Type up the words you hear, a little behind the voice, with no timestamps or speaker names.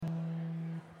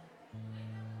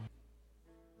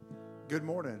Good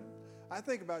morning. I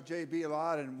think about JB a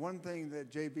lot, and one thing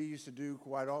that JB used to do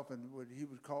quite often, he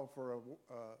would call for a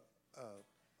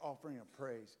offering of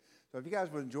praise. So if you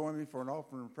guys would join me for an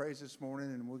offering of praise this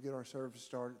morning, and we'll get our service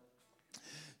started.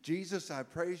 Jesus, I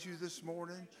praise you this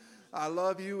morning. I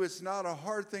love you. It's not a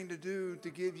hard thing to do to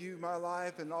give you my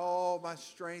life and all my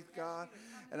strength, God.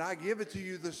 And I give it to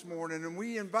you this morning. And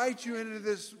we invite you into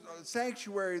this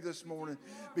sanctuary this morning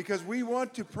because we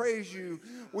want to praise you.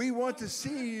 We want to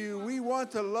see you. We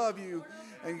want to love you.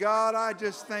 And God, I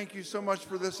just thank you so much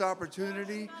for this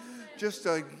opportunity just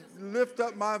to lift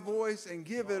up my voice and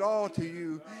give it all to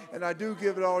you. And I do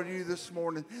give it all to you this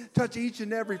morning. Touch each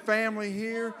and every family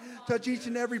here. Touch each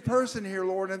and every person here,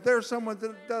 Lord. And if there's someone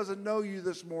that doesn't know you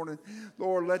this morning,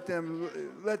 Lord, let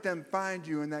them find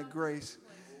you in that grace.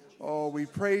 Oh, we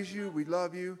praise you, we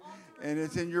love you, and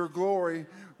it's in your glory.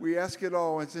 We ask it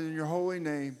all. It's in your holy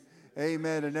name.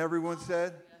 Amen. And everyone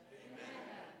said?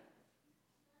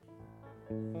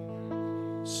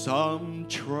 Amen. Some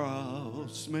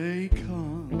trials may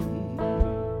come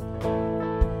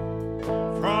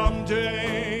from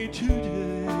day to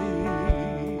day,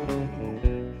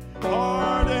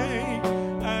 heartache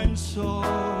and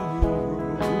sorrow.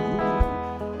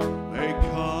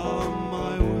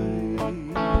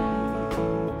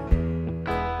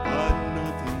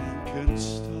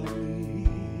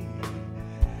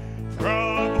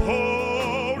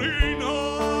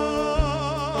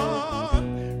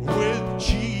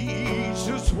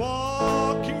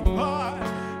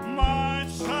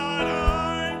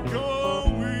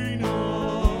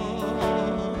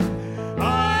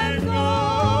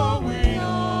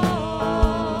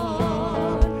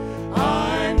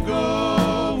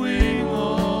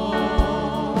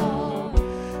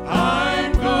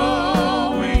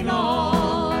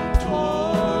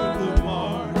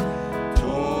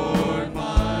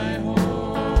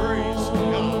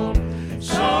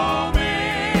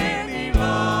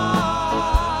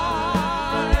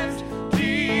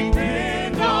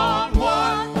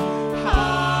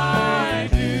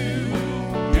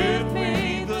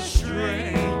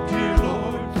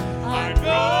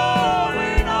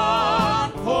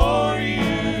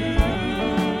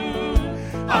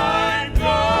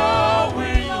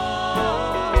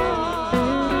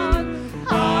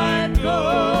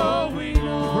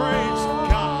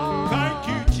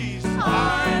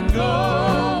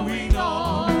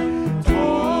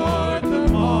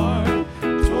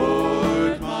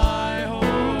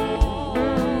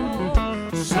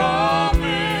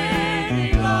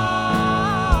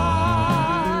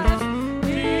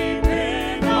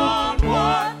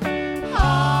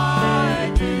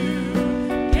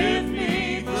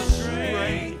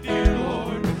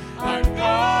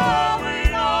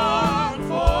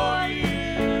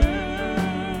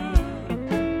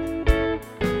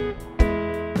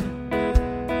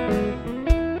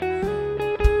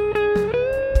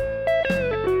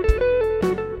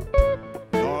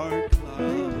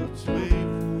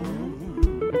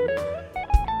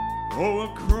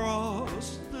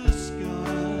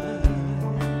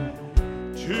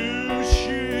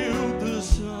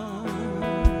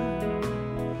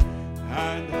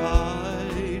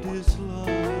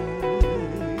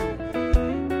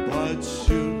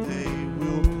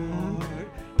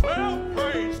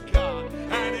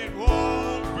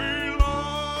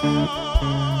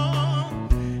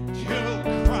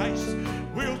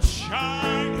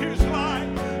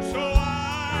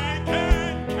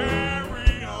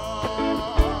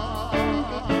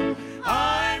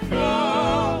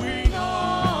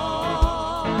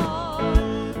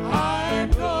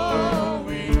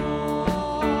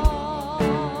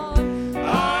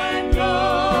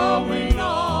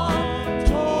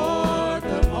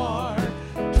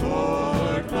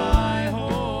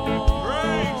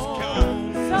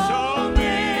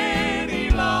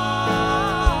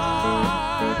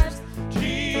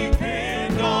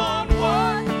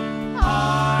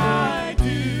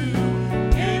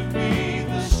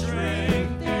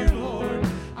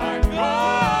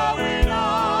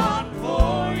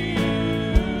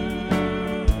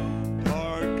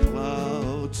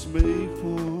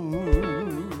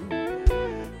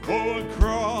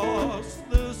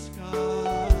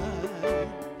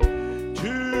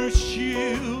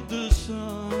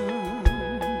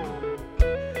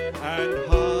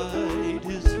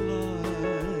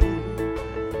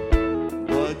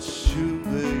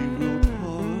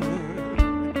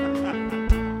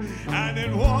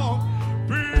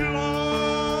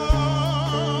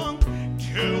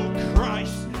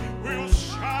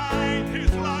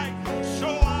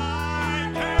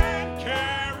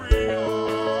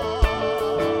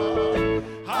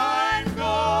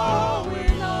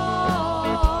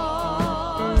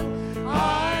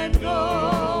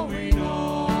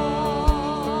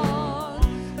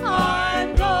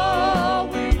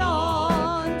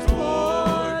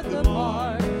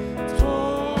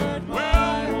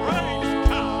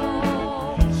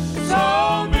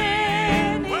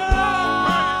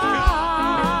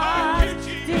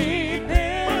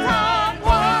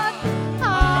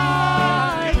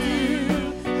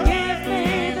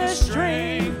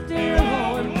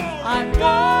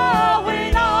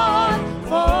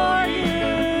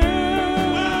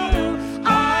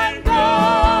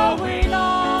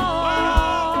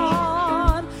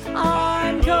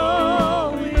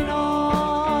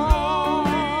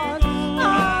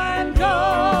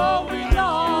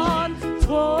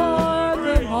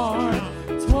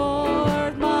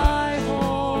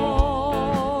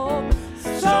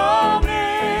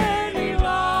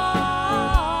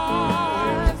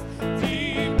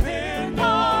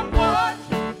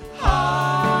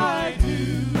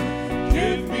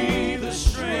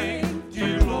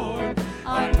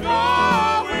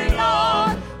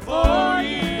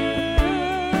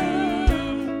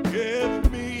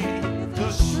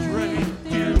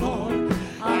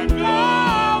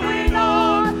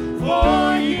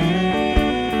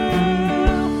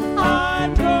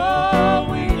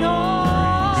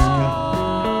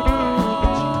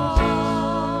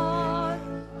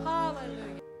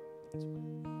 The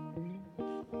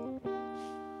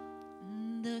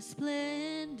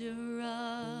splendor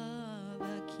of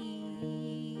a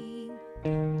king,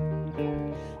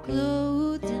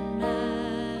 clothed in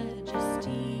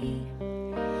majesty,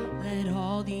 let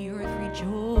all the earth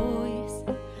rejoice,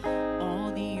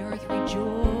 all the earth rejoice.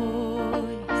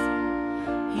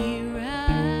 He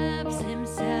wraps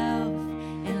himself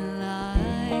in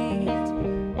light,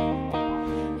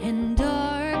 and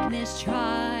darkness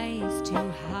tries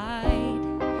to hide,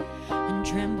 and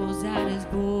trembles at his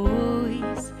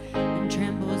voice, and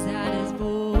trembles at his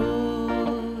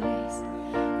voice.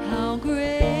 How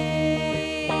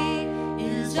great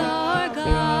is our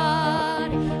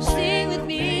God? Sing with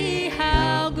me,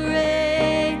 how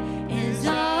great is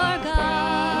our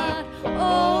God?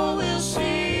 Oh, we'll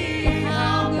sing,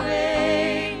 how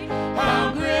great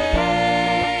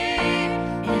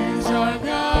is our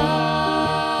God.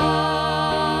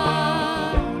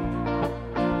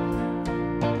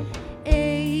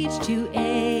 Age to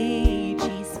age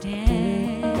he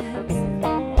stands,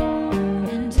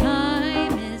 and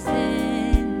time is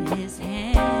in his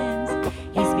hands.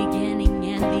 He's beginning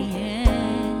and the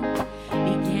end,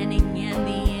 beginning and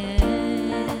the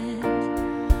end.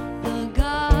 The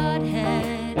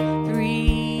Godhead,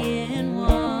 3 in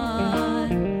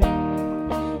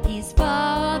 1. He's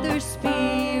Father,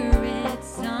 Spirit,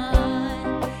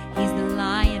 Son. He's the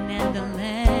Lion and the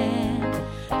Lamb,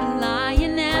 the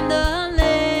Lion and the Lamb.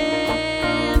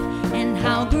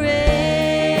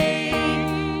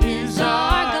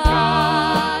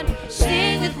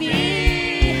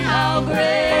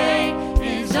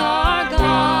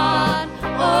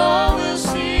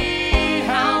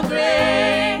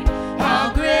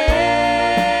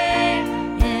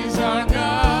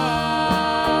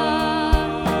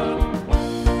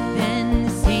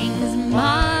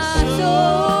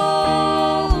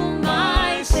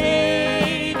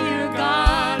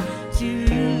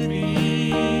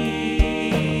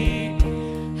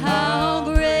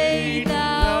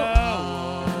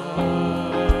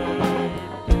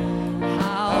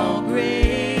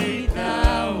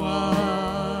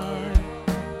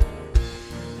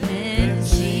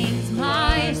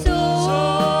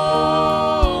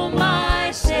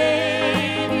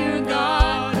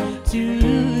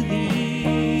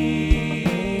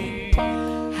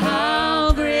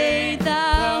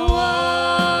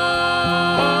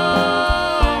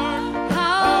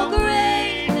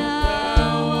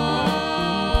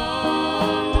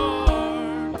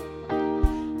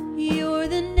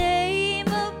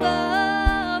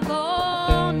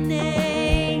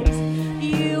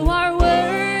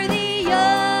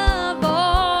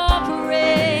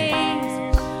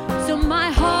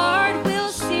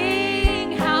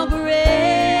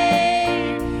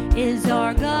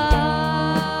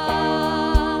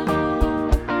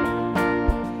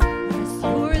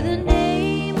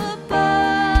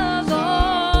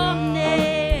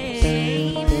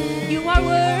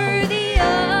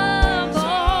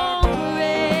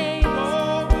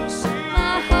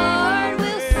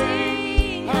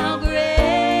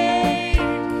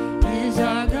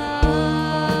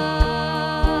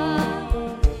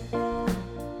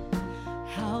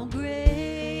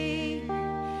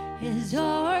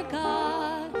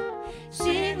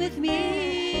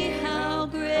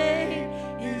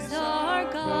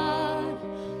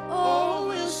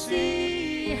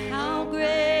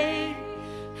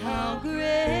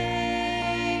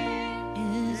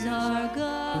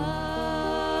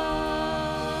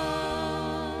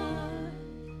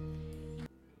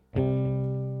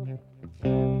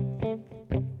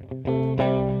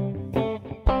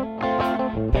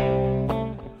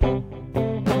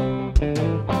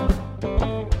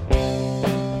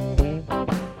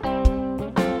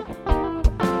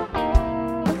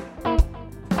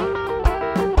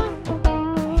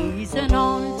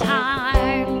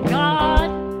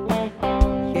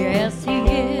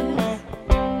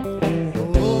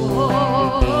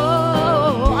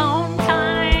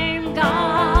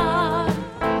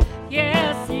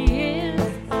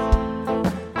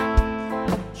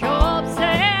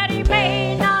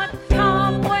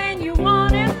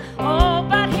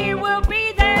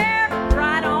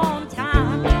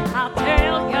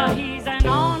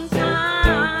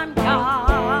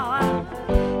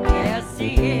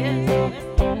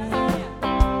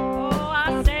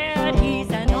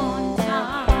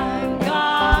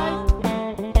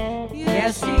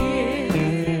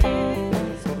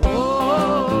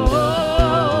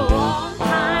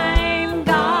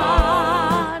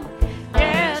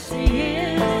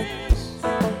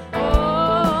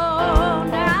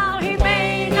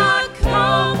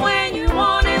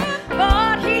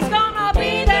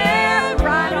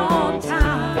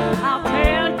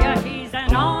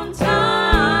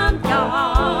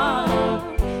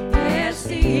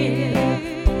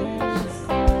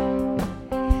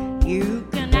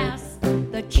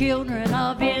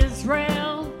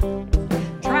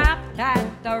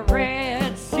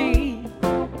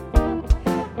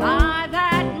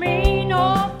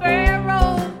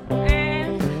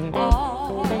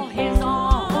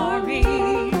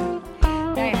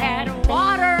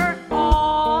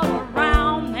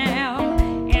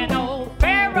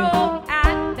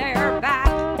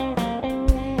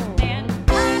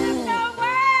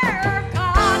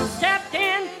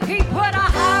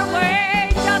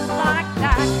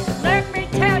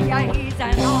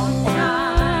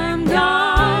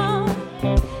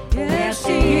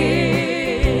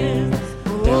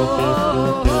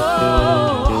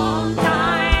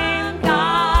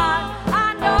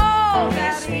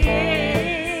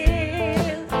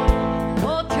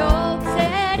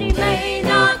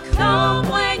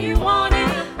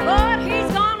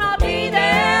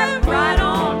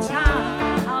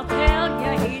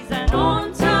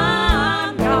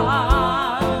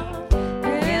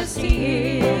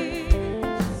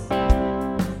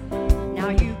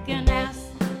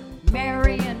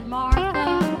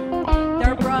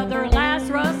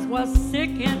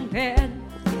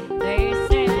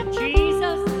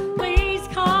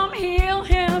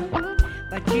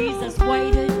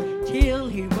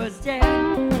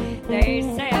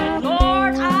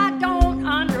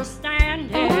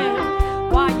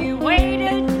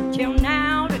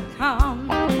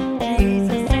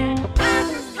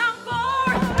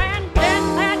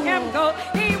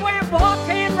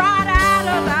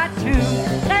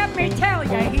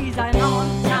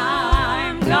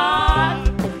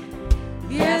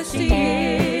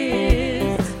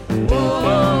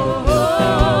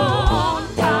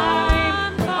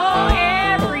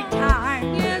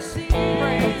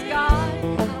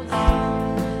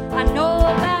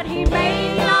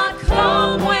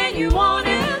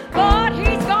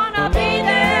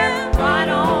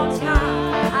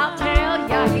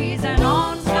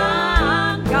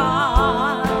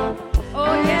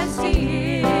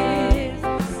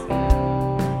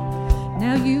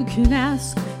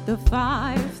 the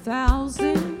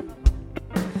 5,000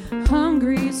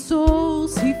 hungry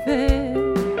souls he fed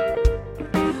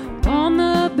on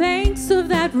the banks of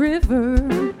that river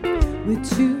with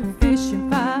 2 fish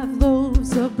and 5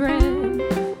 loaves of bread.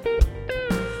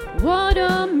 What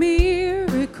a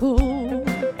miracle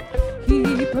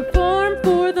he performed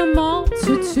for the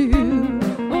multitude.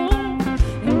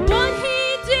 And what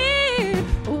he did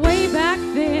way back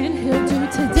then, he'll do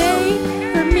today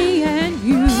for me and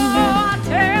you. Oh, I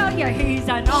tell you, he's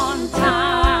an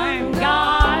on-time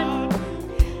God.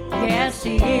 Yes,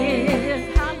 he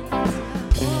is.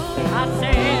 I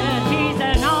said he's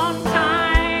an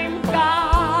on-time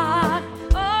God.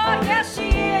 Oh, yes, he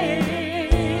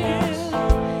is.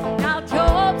 Now,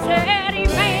 Job said he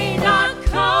may not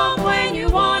come when you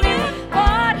want him,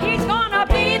 but he's gonna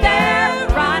be there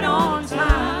right on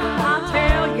time. I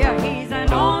tell you, he's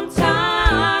an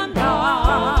on-time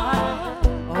God.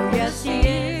 Oh, yes, he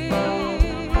is.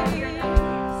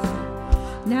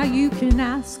 Now you can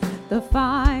ask the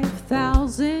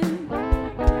 5,000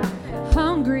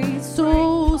 hungry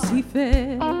souls he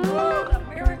fed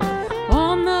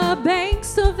on the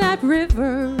banks of that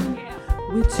river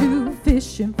with 2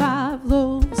 fish and 5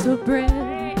 loaves of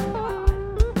bread.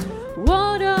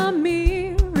 What a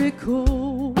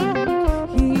miracle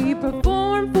he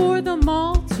performed for the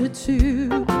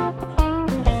multitude.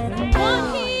 And what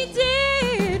he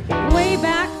did way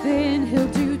back then, he'll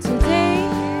do today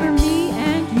for me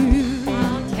and you.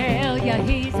 I'll tell you,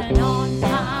 he's an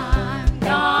on-time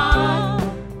God.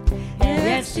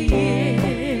 Yes, he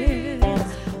is.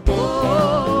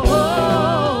 Oh,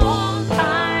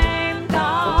 on-time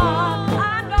God.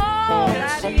 I know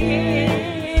that he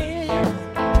is.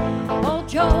 Oh,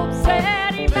 Job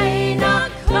said he may not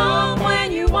come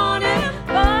when you want him,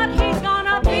 but he's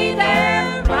gonna be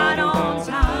there right on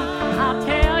time. I'll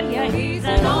tell you, he's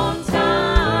an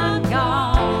on-time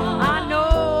God. I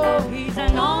know he's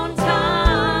an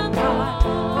on-time God.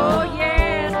 Oh,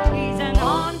 yes, he's an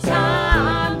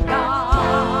on-time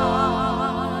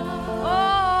God.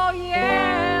 Oh,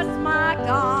 yes, my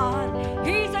God,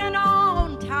 he's an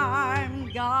on-time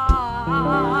God.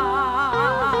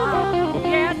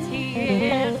 Yes, he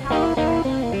is.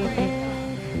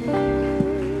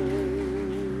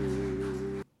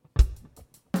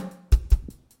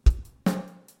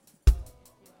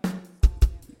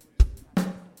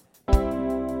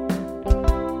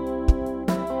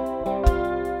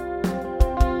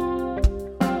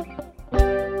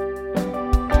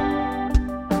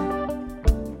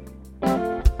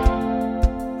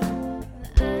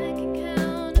 I can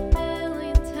count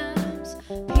 1,000,000 times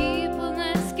people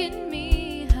asking me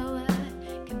how I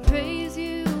can praise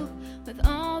you with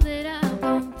all that I've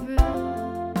gone through.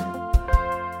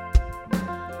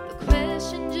 The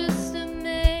question just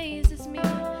amazes me.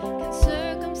 Can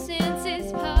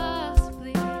circumstances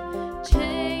possibly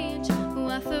change who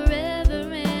I forever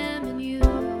am in you?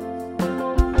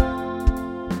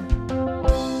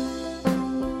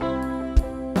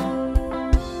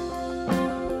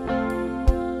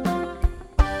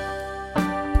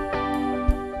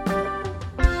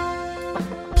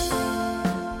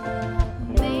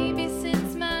 Maybe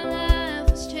since my life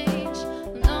has changed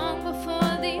long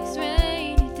before these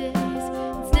rainy days,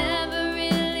 it's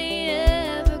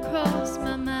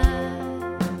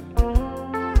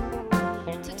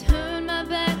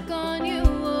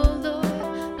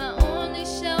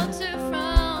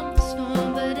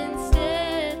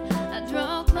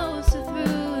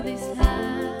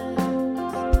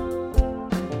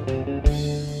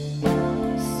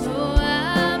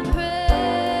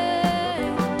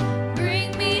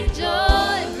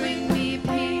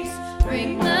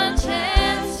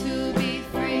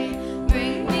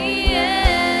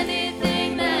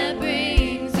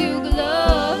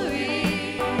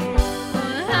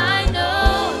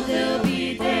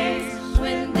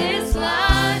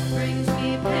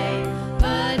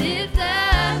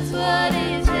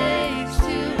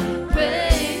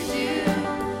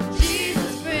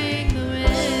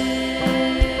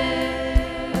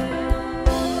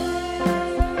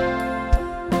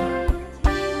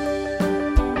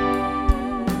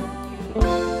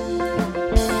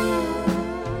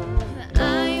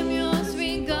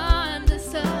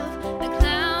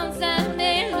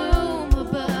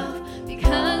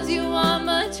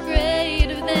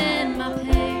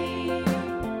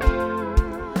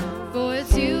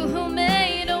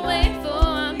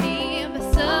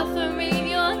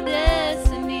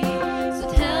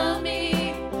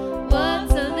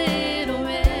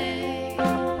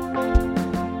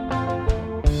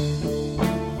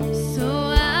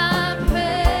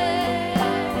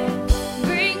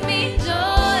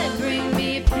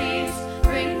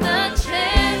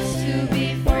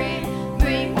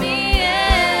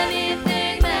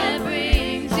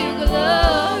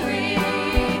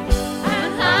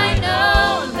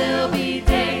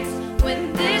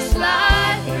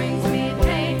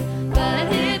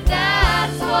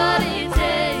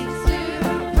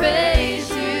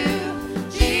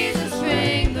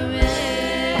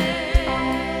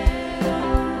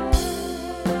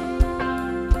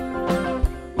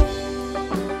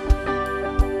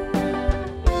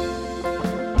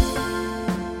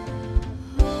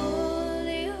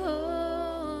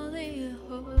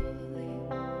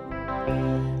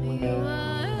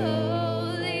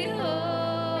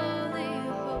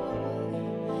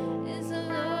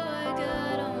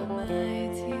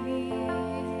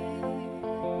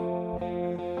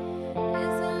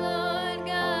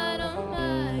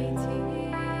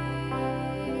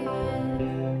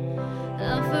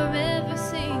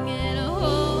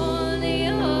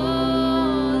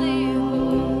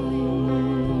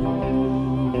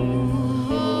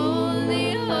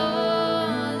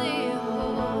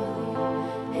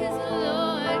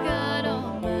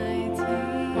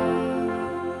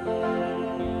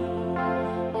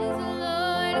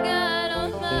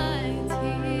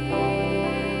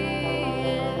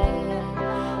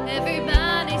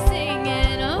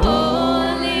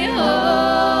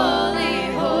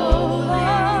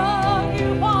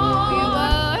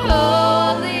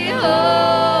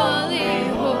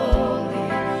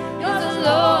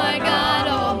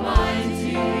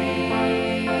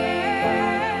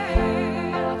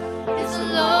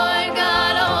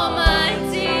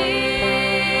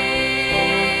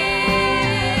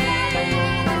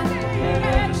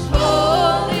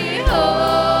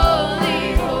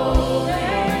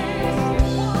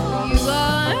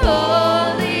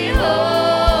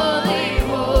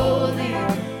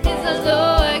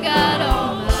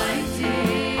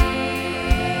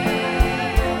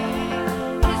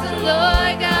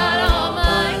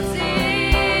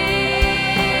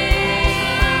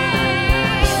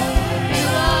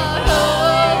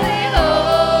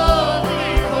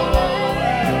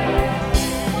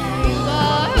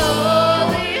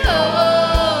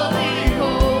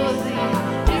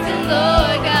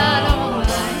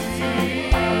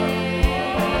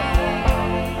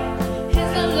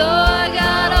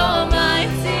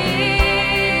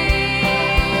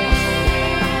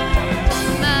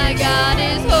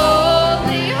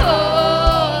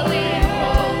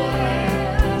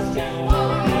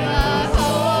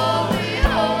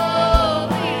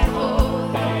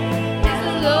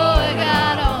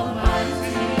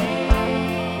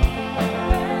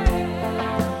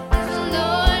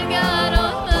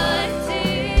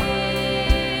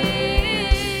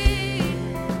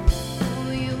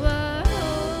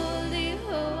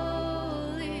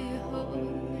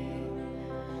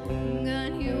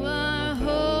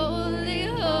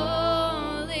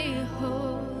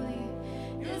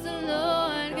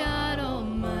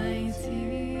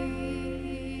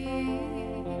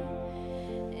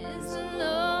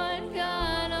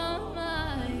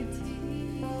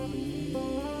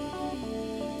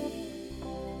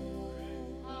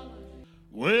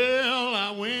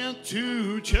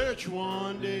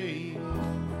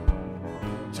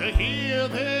hear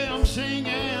them sing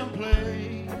and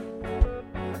play.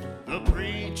 The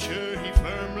preacher, he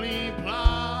firmly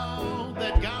plowed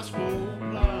that gospel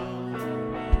plow.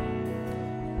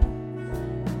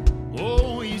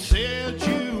 Oh, he said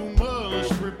you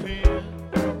must repent.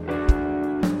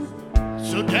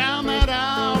 So down that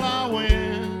aisle I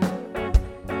went,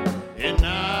 and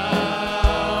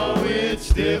now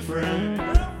it's different.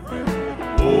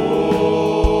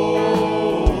 Oh,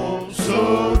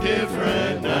 so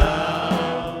different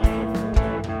now.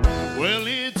 Well,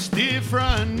 it's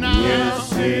different now.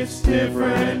 Yes, it's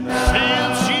different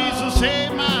now. Since Jesus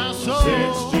saved my soul.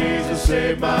 Since Jesus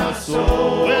saved my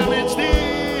soul. Well, it's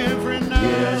different now.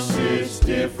 Yes, it's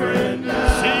different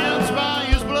now. Since by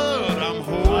His blood I'm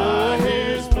whole. By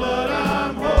His blood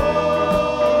I'm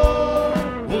whole.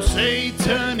 Well,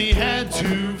 Satan, he had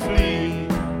to flee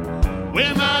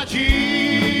when my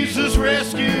Jesus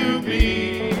rescued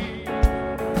me.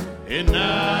 And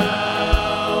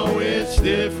now it's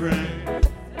different.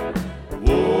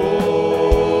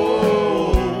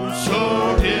 Whoa,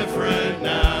 so different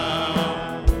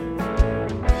now.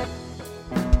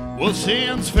 Well,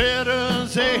 sin's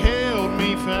fetters, they held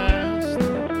me fast.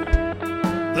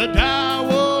 The die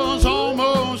was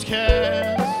almost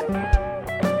cast.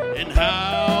 And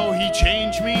how He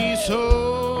changed me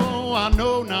so, I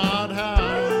know not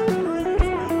how.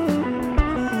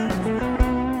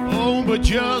 Oh, but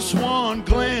just one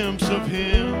glimpse of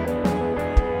Him,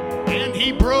 and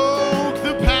He broke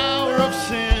the power of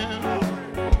sin.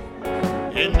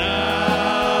 And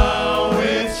now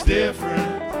it's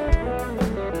different.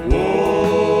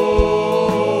 Whoa,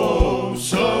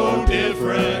 so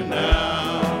different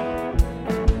now.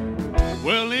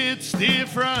 Well, it's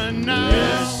different now.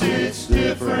 Yes, it's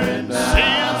different now.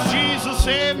 Since Jesus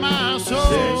saved my soul.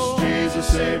 Since Jesus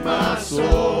saved my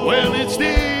soul. Well, it's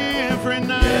different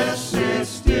now. Yes,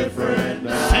 it's different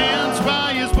now. Since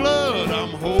by His blood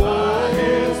I'm whole. By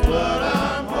His blood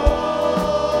I'm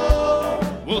whole.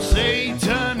 Well,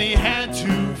 Satan, he had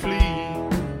to flee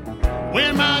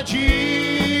when my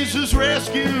Jesus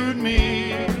rescued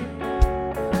me.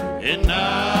 And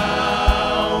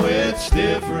now it's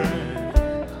different.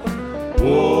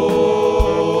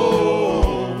 Whoa,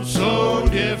 so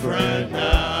different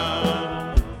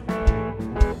now.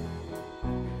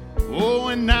 Oh,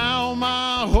 and now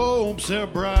my hopes are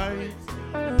bright.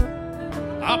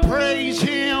 I praise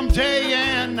Him day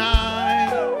and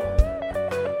night.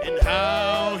 And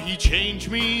how He changed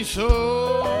me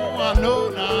so, I know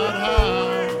not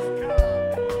how.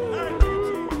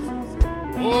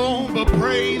 Oh, but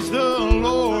praise the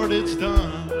Lord, it's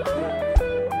done.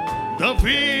 The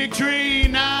victory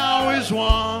now is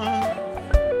won.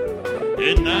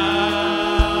 And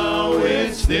now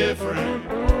it's different.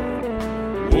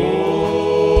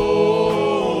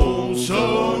 Oh,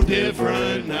 so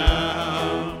different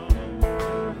now.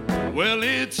 Well,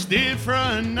 it's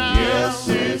different now. Yes,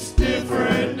 it's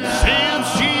different now.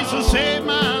 Since Jesus saved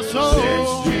my soul.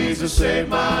 Since Jesus saved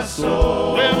my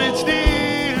soul. Well, it's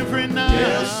different now.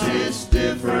 Yes, it's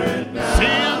different now.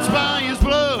 Since by His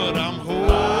blood I'm whole.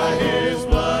 By His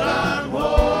blood I'm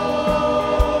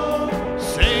whole.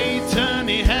 Satan,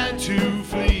 he had to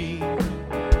flee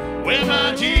when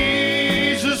my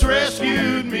Jesus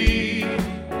rescued me.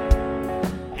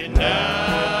 And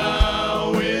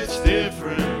now it's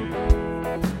different.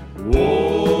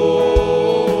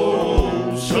 Whoa,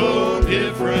 so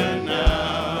different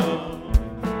now.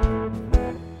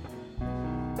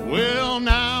 Well,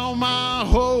 now my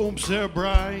hopes are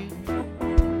bright.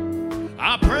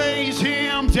 I praise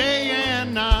Him day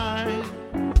and night.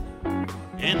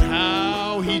 And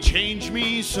how He changed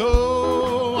me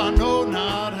so, I know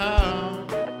not how.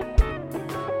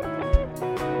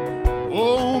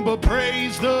 Oh, but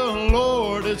praise the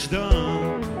Lord, it's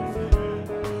done.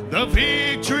 The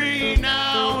victory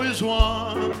now is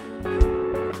won.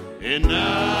 And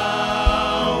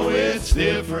now it's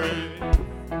different.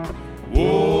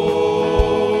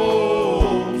 Whoa,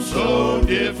 so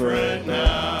different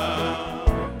now.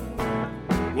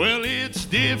 Well, it's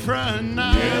different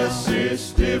now. Yes,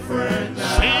 it's different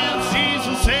now. Since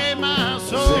Jesus saved my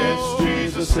soul. Since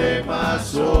Jesus saved my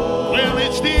soul. Well,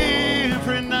 it's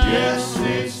different now. Yes,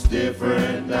 it's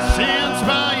different now. Since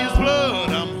by His blood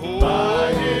I'm whole.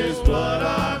 By His blood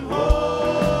I'm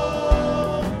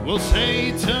whole. Well,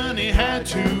 Satan, he had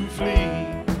to flee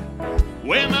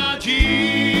when my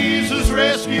Jesus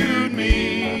rescued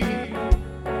me.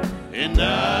 And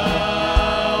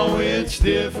now it's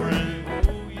different.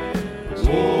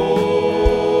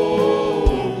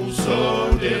 Oh, so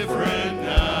different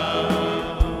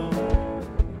now.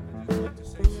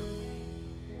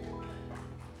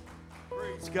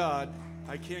 Praise God.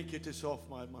 I can't get this off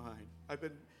my mind. I've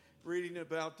been reading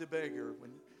about the beggar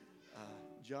when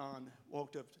John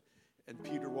walked up and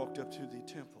Peter walked up to the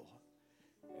temple.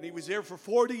 And he was there for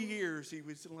 40 years. He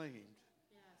was lame.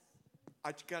 Yes.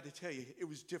 I got to tell you, it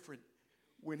was different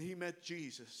when he met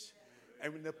Jesus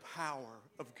and when the power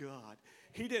of God.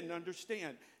 He didn't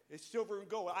understand. It's silver and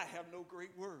gold. I have no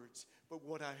great words, but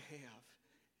what I have,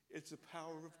 it's the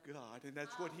power of God, and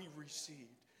that's what he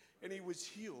received. And he was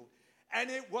healed. And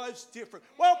it was different.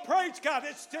 Well, praise God,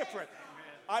 it's different.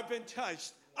 I've been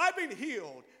touched. I've been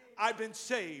healed. I've been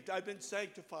saved. I've been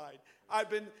sanctified. I've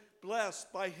been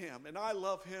blessed by him. And I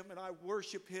love him and I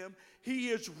worship him. He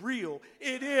is real.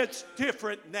 It is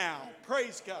different now.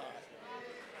 Praise God.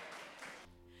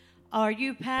 Are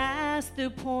you past the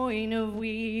point of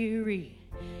weary?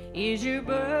 Is your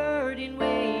burden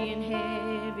weighing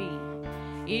heavy?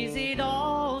 Is it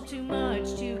all too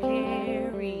much to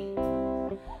carry?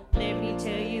 Let me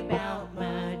tell you about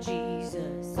my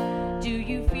Jesus. Do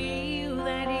you feel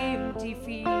that empty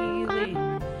feeling?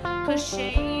 'Cause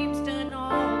shame's done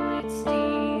all it's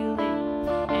stealing,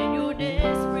 and you're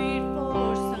desperate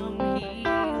for some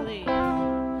healing.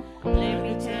 Let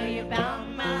me tell you about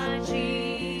my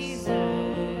Jesus.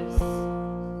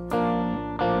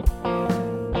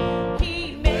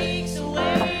 He makes a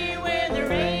way where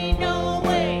there ain't no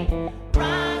way,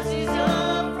 rises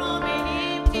up from an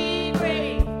empty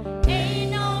grave.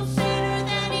 Ain't no sinner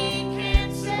that he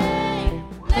can't save.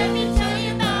 Let me tell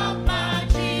you about my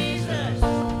Jesus.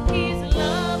 His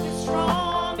love is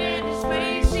strong and his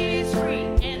grace is free.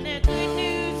 And the good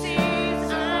news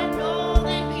is I know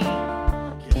that he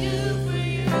can do for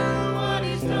you what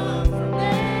he's done for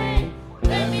me.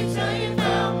 Let me tell you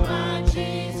about my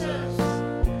Jesus.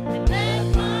 And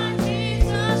let my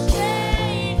Jesus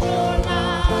change your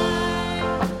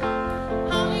life.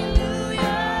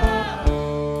 Hallelujah.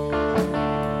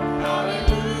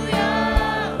 Hallelujah.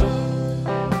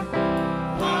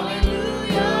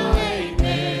 Hallelujah.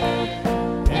 Amen.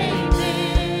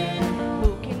 Amen.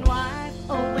 Who can wipe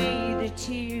away the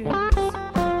tears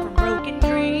from broken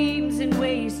dreams and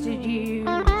wasted years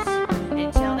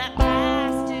and tell that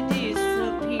past to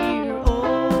disappear?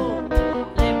 Oh,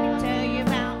 let me tell you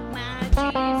about my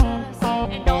Jesus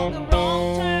and all the wrong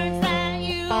turns that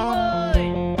you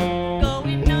would go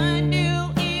and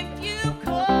undo if you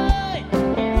could.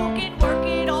 Who can work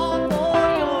it all for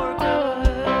your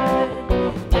good?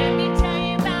 Let me tell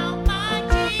you about my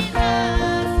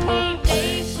Jesus. He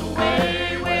makes a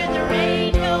way where there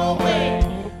ain't no way,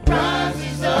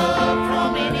 rises up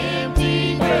from an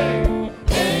empty grave.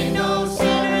 Ain't no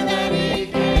sinner that he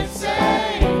can't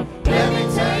save. Let me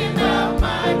tell you about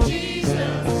my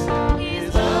Jesus.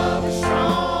 His love is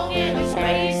strong and his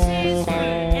grace is free.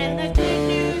 And the good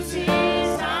news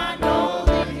is I know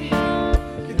that he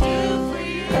can do for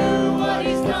you what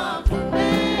he's done for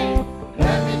me.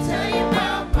 Let me tell you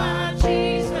about my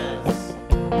Jesus.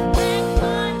 Let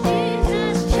my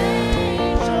Jesus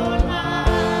change your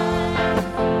life.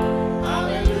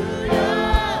 Hallelujah.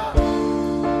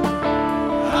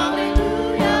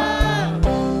 Hallelujah.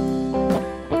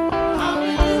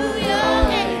 Hallelujah.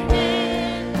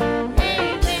 Amen.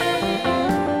 Amen.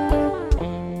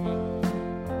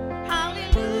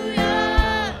 Hallelujah.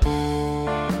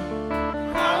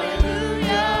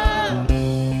 Hallelujah.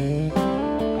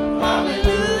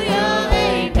 Hallelujah.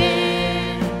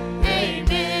 Amen.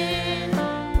 Amen.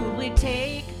 Who would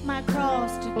take my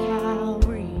cross to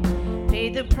Calvary, pay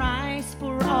the price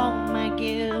for all my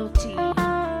guilty?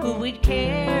 Who would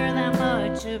care that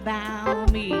much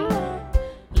about me?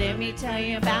 Let me tell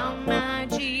you about my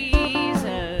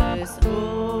Jesus.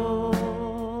 Oh,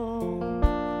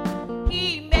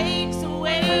 he makes a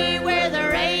way where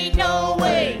there ain't no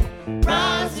way,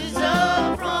 rises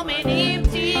up from an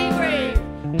empty grave.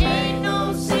 Ain't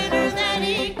no sinner that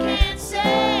he can't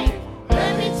save.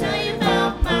 Let me tell you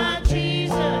about my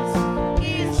Jesus.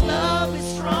 His love is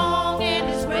strong and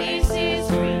his grace is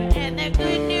free. And the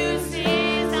good news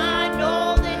is I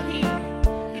know that he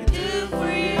can do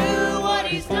for you what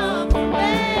he's done for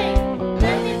me.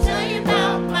 Let me tell you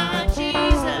about my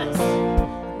Jesus.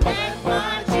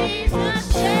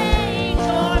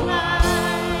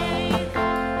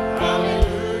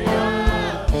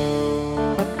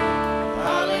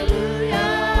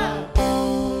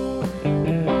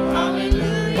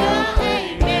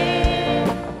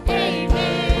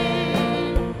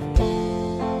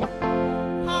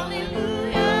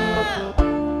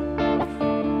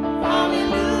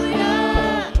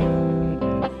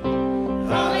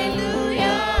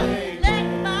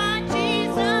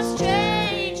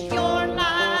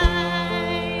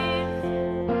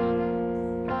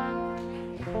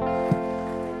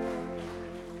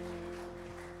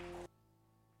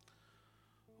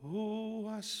 Oh,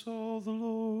 I saw the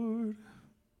Lord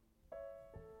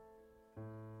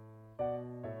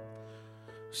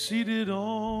seated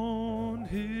on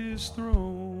his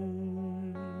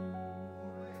throne.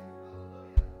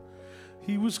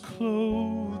 He was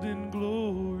clothed in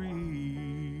glory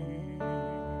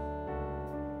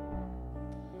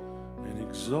and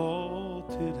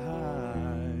exalted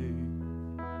high,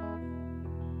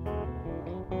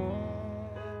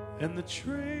 and the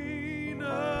train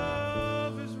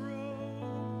of his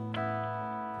robe,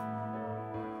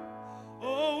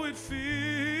 oh, it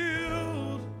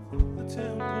filled the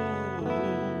temple,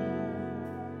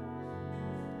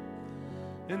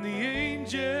 and the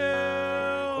angels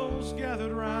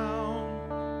gathered round,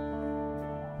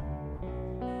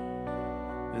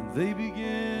 and they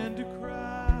began to cry.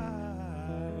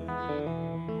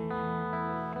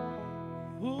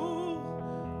 Oh,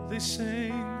 they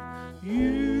sang,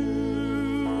 "You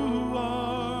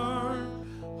are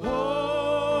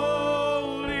holy,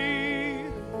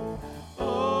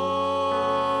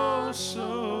 oh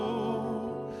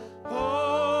so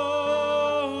holy.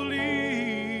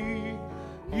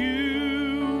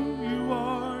 You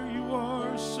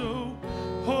are so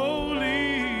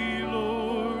holy,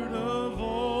 Lord of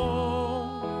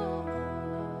all.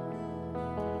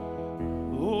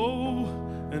 Oh,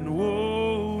 and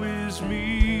woe is me.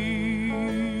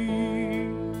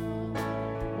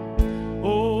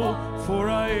 Oh, for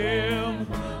I am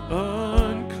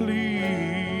unclean.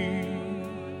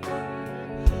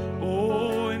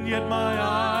 Oh, and yet my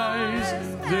eyes,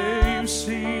 they've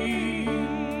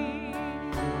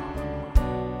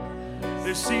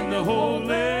seen the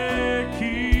Holy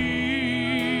King.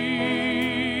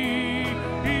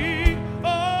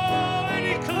 Oh, and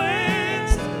he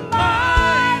cleansed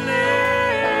my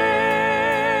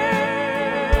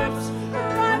lips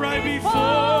right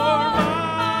before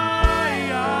my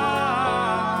eyes.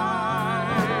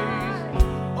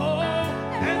 Oh,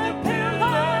 and the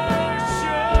pillars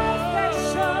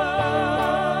shook.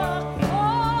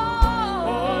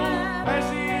 Oh, as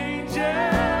the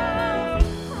angels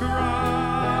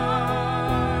cried.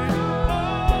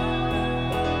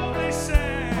 Oh, they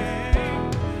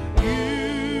sang,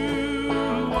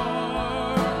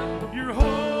 you're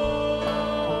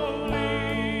holy,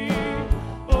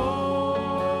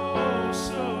 oh,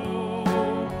 so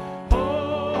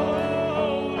holy.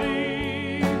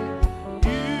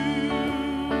 You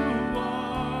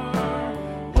are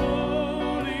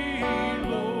holy,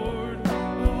 Lord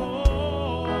of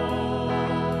all.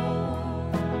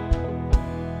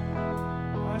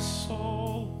 I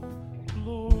saw the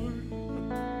Lord.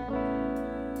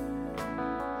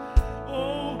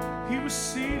 Oh, he was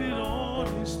seated on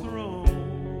his throne.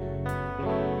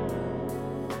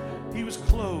 He was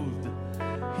clothed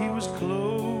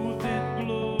in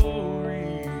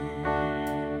glory.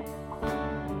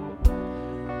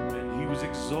 And he was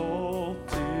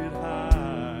exalted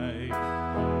high.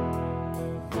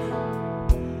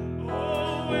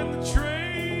 Oh, and the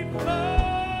train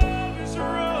of his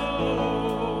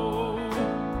robe,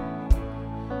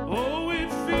 oh, it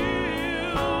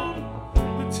filled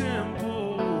the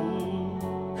temple,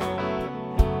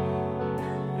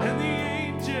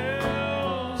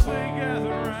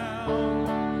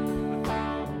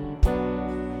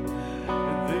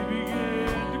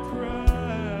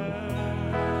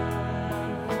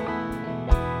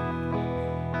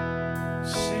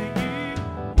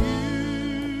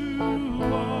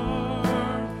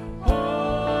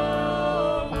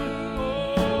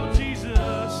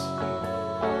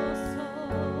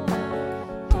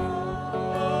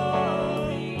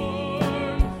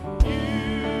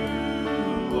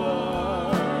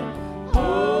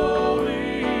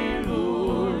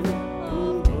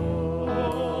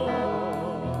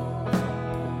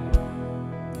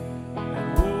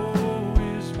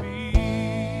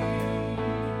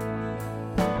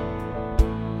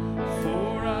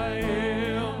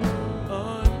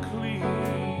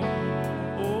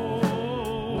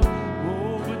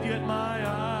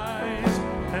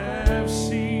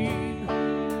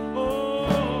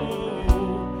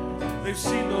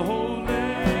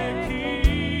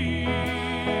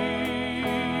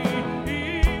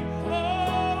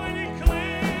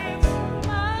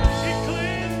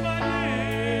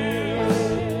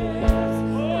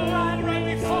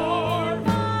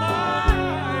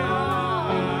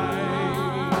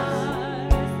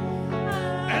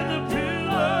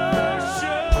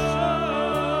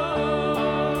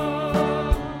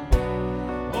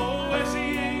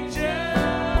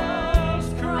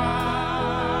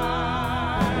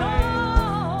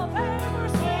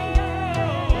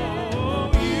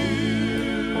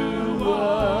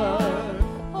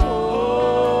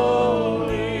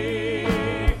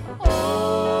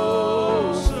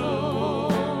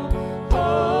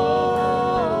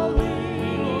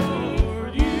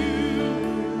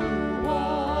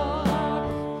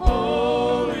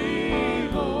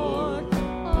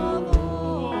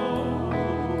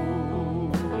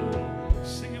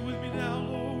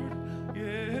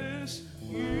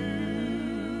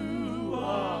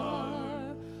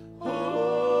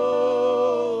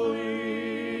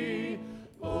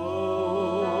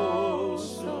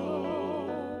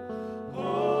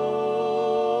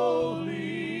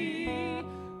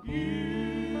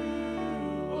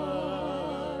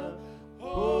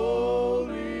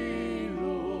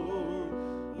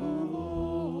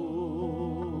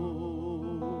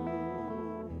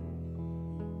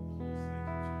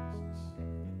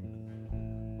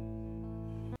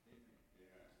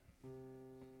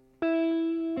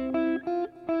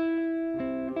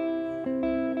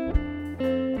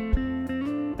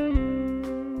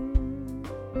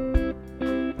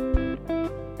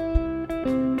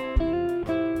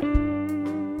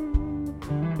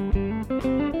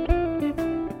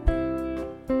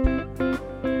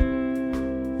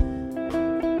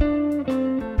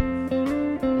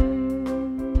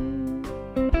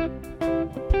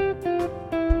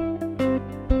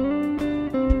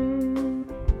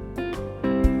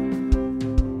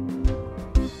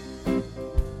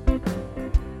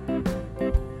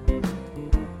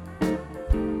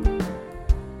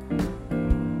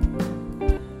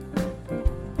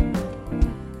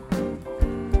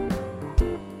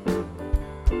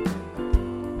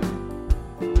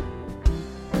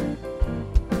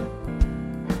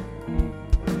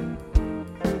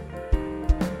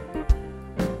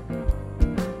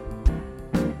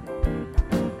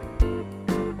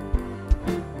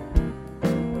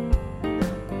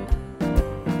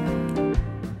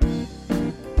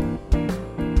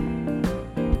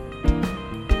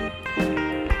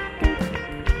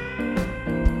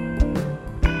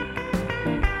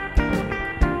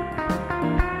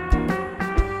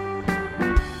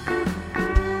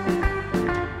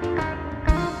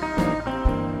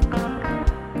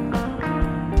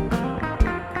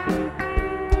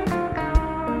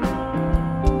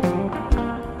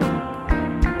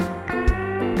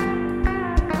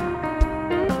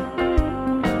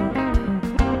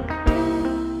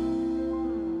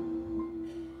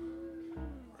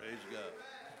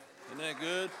 that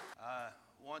good? I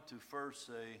want to first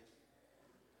say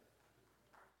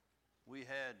we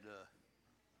had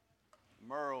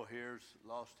Merle here's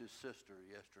lost his sister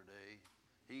yesterday.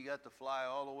 He got to fly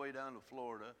all the way down to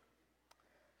Florida,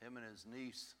 him and his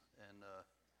niece, and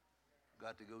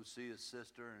got to go see his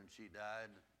sister, and she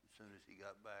died as soon as he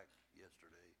got back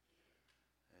yesterday.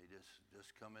 He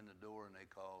just come in the door and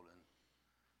they called, and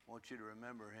I want you to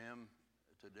remember him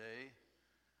today.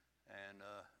 And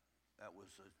that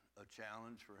was a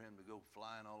challenge for him to go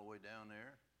flying all the way down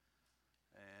there.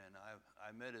 And I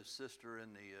met his sister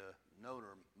in the, known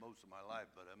her most of my life,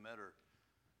 but I met her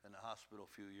in the hospital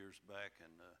a few years back,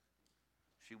 and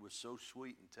she was so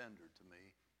sweet and tender to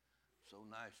me, so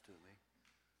nice to me.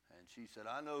 And she said,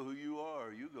 I know who you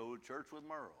are. You go to church with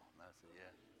Merle. And I said,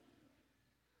 yeah.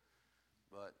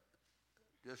 But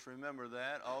just remember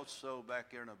that. Also, back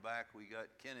here in the back, we got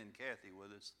Ken and Kathy with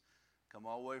us. Come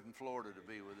all the way from Florida to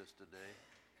be with us today.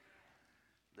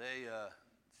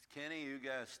 Kenny, you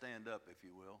guys stand up, if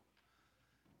you will,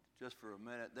 just for a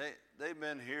minute. They've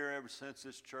been here ever since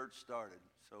this church started.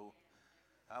 So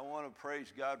I want to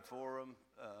praise God for them.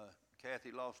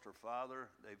 Kathy lost her father.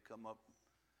 They've come up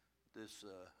to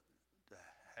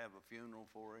have a funeral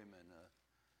for him, and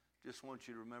just want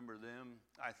you to remember them.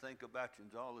 I think about you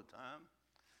all the time.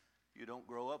 You don't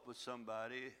grow up with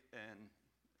somebody and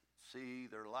see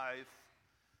their life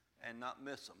and not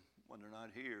miss them when they're not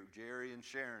here. Jerry and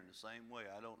Sharon, the same way.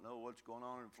 I don't know what's going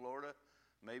on in Florida.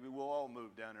 Maybe we'll all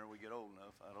move down there when we get old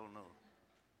enough. I don't know.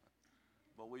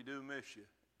 But we do miss you,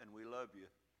 and we love you.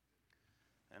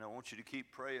 And I want you to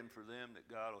keep praying for them, that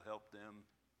God will help them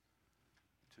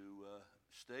to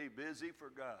stay busy for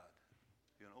God.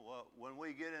 You know what? When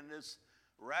we get in this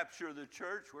rapture of the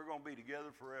church, we're going to be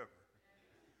together forever.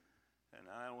 And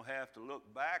I don't have to look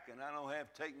back, and I don't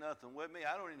have to take nothing with me.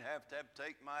 I don't even have to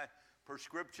take my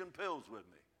prescription pills with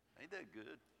me. Ain't that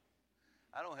good?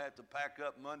 I don't have to pack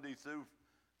up Monday through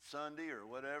Sunday or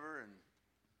whatever and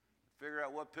figure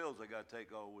out what pills I got to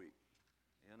take all week.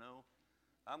 You know?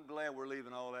 I'm glad we're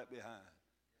leaving all that behind.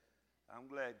 I'm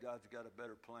glad God's got a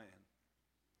better plan.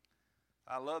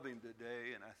 I love him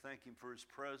today, and I thank him for his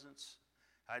presence.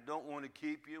 I don't want to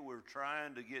keep you. We're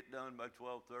trying to get done by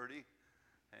 12:30,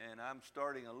 and I'm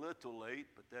starting a little late,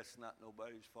 but that's not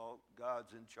nobody's fault.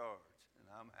 God's in charge, and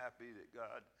I'm happy that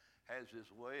God has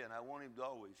his way, and I want him to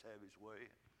always have his way.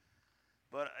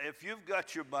 But if you've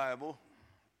got your Bible,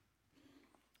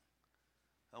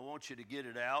 I want you to get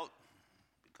it out,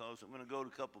 because I'm going to go to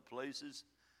a couple places.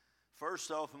 First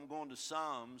off, I'm going to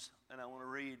Psalms, and I want to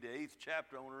read the 8th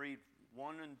chapter. I want to read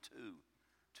 1 and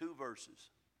 2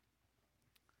 verses.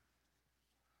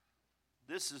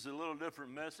 This is a little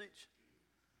different message.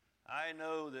 I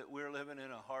know that we're living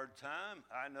in a hard time.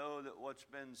 I know that what's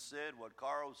been said, what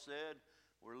Carl said,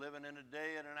 we're living in a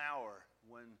day and an hour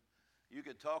when you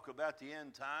could talk about the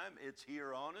end time. It's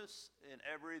here on us, and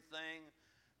everything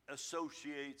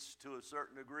associates to a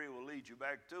certain degree will lead you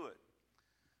back to it.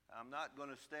 I'm not going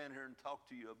to stand here and talk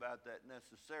to you about that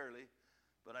necessarily,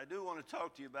 but I do want to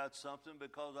talk to you about something,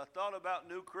 because I thought about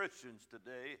new Christians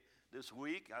today, this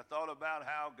week. I thought about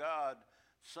how God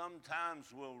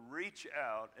sometimes will reach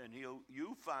out, and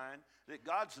you find that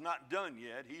God's not done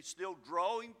yet. He's still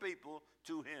drawing people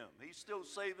to him. He's still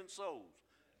saving souls.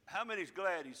 How many's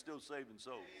glad he's still saving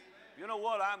souls? You know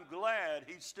what? I'm glad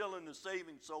he's still in the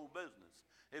saving soul business.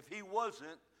 If he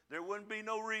wasn't, there wouldn't be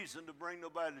no reason to bring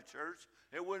nobody to church.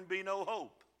 There wouldn't be no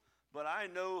hope. But I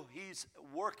know he's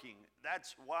working.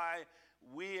 That's why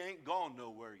we ain't gone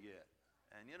nowhere yet.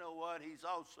 And you know what? He's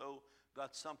also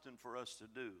got something for us to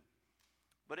do.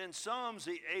 But in Psalms,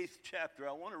 the 8th chapter,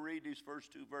 I want to read these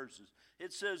first 2 verses.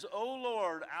 It says, O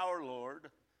Lord, our Lord,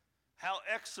 how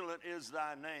excellent is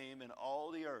thy name in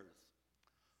all the earth.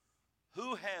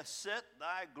 Who has set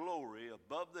thy glory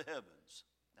above the heavens?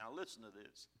 Now listen to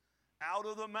this. Out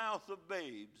of the mouth of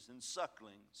babes and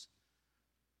sucklings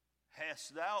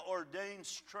hast thou ordained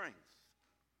strength,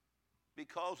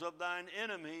 because of thine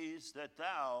enemies, that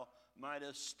thou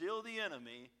mightest still the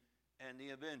enemy and the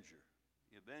avenger.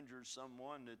 The avenger is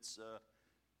someone that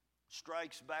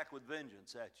strikes back with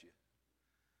vengeance at you.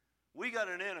 We got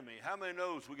an enemy. How many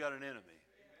knows we got an enemy?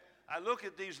 I look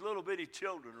at these little bitty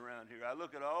children around here. I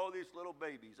look at all these little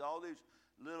babies, all these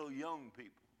little young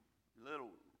people,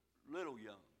 little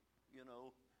young, you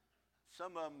know.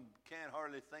 Some of them can't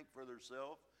hardly think for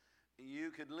themselves.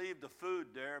 You could leave the food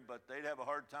there, but they'd have a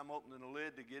hard time opening the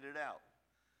lid to get it out.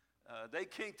 They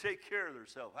can't take care of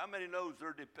themselves. How many knows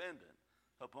they're dependent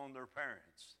upon their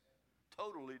parents?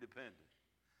 Totally dependent.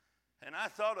 And I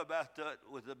thought about that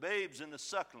with the babes and the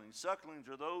sucklings. Sucklings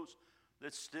are those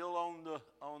that's still on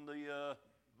the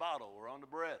bottle or on the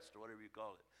breast or whatever you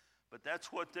call it. But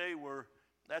that's what they were,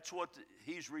 that's what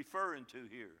he's referring to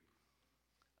here.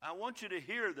 I want you to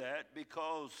hear that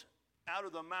because out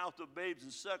of the mouth of babes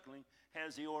and suckling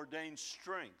has he ordained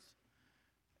strength.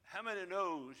 How many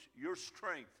knows your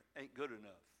strength ain't good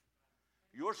enough?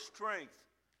 Your strength,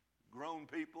 grown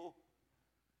people,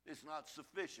 is not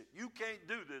sufficient. You can't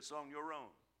do this on your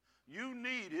own. You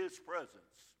need his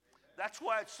presence. That's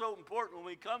why it's so important when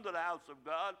we come to the house of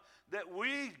God that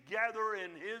we gather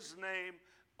in his name,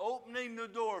 opening the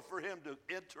door for him to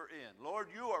enter in. Lord,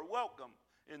 you are welcome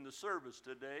in the service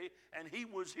today, and he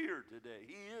was here today.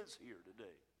 He is here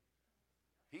today.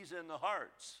 He's in the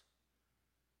hearts.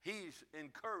 He's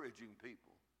encouraging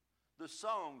people. The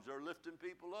songs are lifting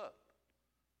people up.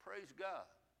 Praise God.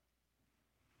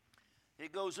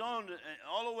 It goes on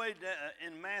all the way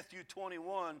in Matthew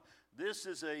 21. This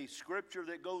is a scripture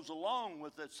that goes along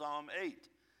with that Psalm 8.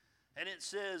 And it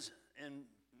says in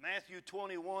Matthew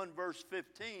 21, verse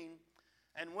 15,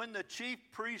 and when the chief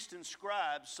priests and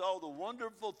scribes saw the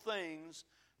wonderful things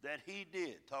that he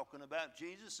did, talking about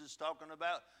Jesus, is talking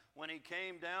about when he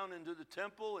came down into the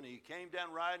temple and he came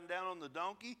down riding down on the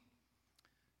donkey.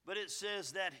 But it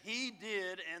says that he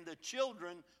did, and the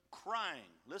children crying,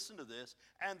 listen to this,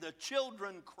 and the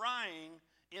children crying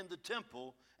in the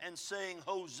temple and saying,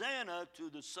 Hosanna to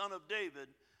the Son of David,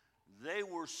 they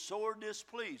were sore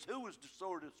displeased. Who was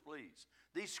sore displeased?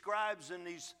 These scribes and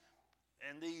these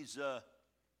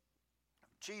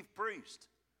chief priests.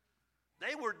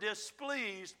 They were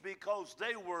displeased because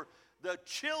the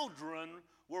children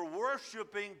were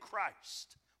worshiping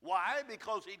Christ. Why?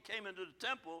 Because he came into the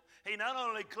temple. He not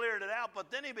only cleared it out,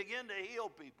 but then he began to heal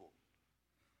people.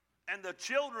 And the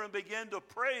children began to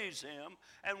praise him.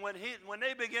 And when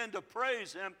they began to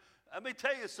praise him, let me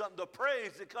tell you something. The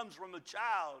praise that comes from a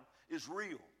child is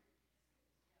real.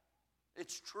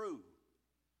 It's true.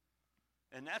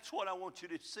 And that's what I want you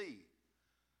to see.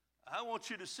 I want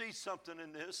you to see something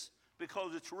in this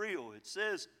because it's real. It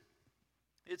says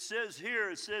here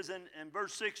in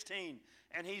verse 16,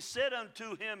 and he said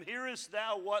unto him, hearest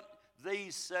thou what they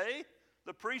say?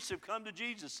 The priests have come to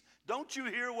Jesus. Don't you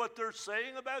hear what they're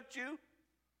saying about you?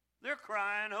 They're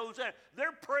crying, Hosanna.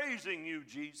 They're praising you,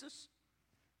 Jesus.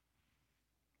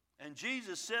 And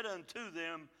Jesus said unto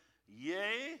them,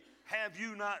 yea, have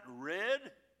you not read?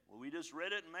 Well, we just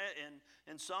read it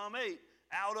in Psalm 8.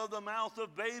 Out of the mouth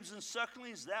of babes and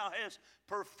sucklings thou hast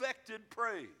perfected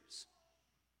praise.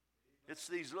 It's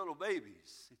these little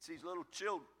babies. It's these little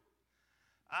children.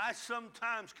 I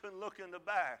sometimes can look in the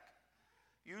back.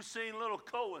 You've seen little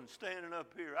Cohen standing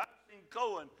up here. I've seen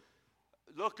Cohen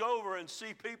look over and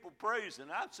see people praising.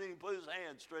 I've seen him put his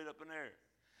hand straight up in the air.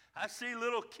 I see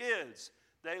little kids.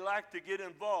 They like to get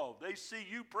involved. They see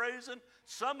you praising.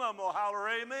 Some of them will holler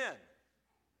amen.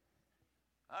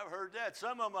 I've heard that.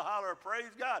 Some of them will holler,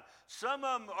 praise God. Some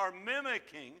of them are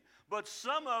mimicking, but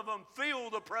some of them feel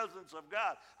the presence of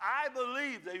God. I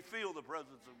believe they feel the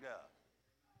presence of God.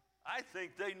 I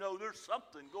think they know there's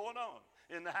something going on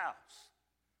in the house.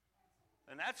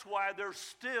 And that's why they're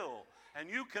still. And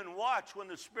you can watch when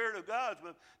the Spirit of God's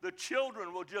with, the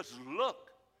children will just look.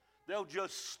 They'll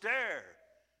just stare.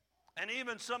 And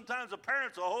even sometimes the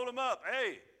parents will hold them up.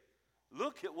 Hey,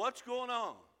 look at what's going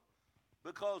on.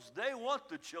 Because they want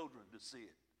the children to see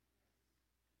it.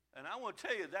 And I want to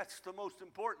tell you, that's the most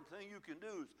important thing you can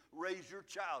do is raise your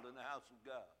child in the house of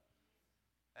God.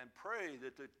 And pray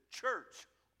that the church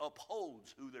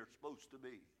upholds who they're supposed to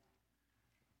be.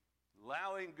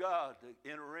 Allowing God to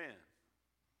enter in.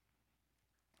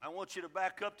 I want you to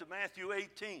back up to Matthew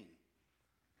 18.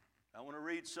 I want to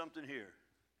read something here.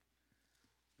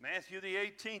 Matthew the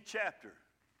 18th chapter.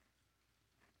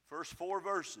 First 4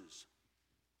 verses.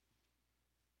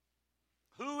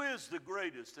 Who is the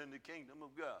greatest in the kingdom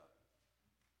of God?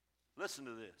 Listen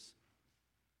to this.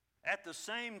 At the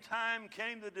same time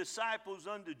came the disciples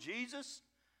unto Jesus,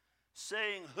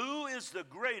 saying, who is the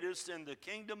greatest in the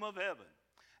kingdom of heaven?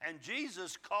 And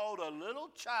Jesus called a little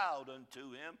child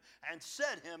unto him and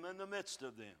set him in the midst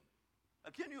of them.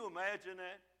 Now, can you imagine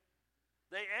that?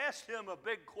 They asked him a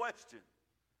big question.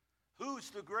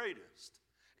 Who's the greatest?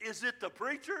 Is it the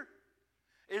preacher?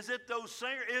 Is it those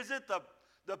singers? Is it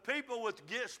the people with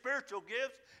spiritual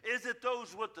gifts? Is it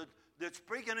those with that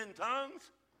speaking in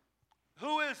tongues?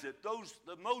 Who is it? Those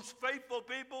the most faithful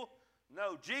people?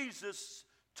 No, Jesus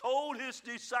told his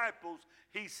disciples,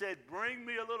 he said, bring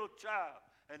me a little child.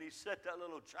 And he set that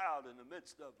little child in the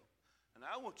midst of them. And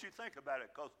I want you to think about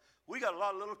it because we got a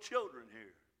lot of little children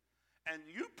here. And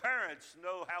you parents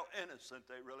know how innocent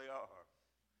they really are.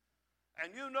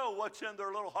 And you know what's in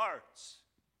their little hearts.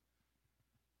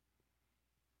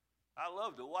 I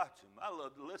love to watch them. I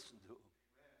love to listen to them.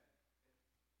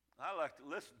 I like to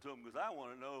listen to them because I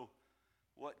want to know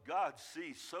what God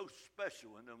sees so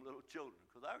special in them little children.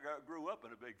 Because I grew up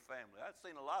in a big family. I've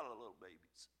seen a lot of little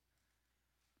babies.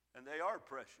 And they are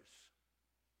precious.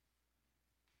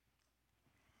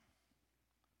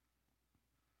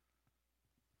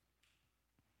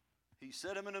 He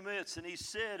set him in the midst, and he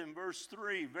said in verse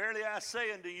 3, Verily I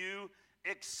say unto you,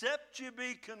 except you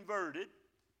be converted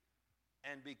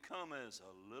and become as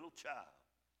a little child,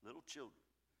 little children,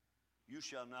 you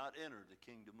shall not enter the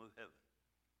kingdom of heaven.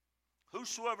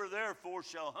 Whosoever therefore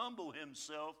shall humble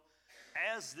himself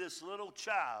as this little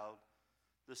child,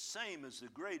 the same is the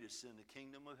greatest in the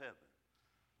kingdom of heaven.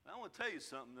 Now, I want to tell you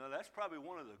something. Now, that's probably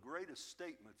one of the greatest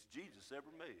statements Jesus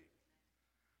ever made.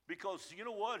 Because you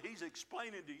know what? He's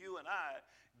explaining to you and I,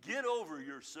 get over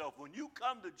yourself. When you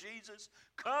come to Jesus,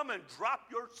 come and drop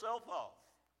yourself off.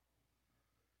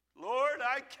 Lord,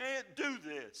 I can't do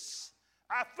this.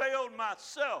 I failed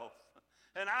myself,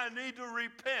 and I need to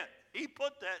repent. He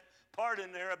put that part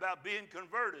in there about being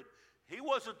converted. He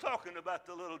wasn't talking about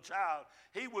the little child.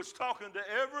 He was talking to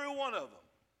every one of them.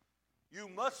 You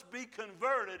must be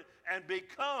converted and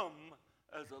become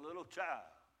as a little child.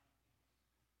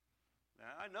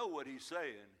 Now, I know what he's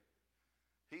saying.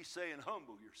 He's saying,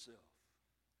 humble yourself.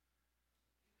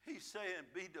 He's saying,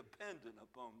 be dependent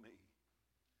upon me.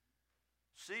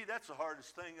 See, that's the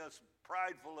hardest thing us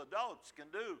prideful adults can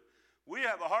do. We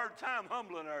have a hard time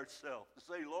humbling ourselves to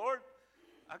say, Lord,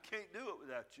 I can't do it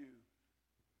without you.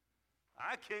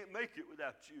 I can't make it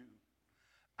without you.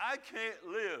 I can't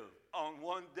live on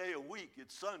one day a week,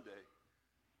 it's Sunday,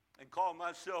 and call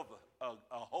myself a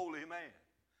holy man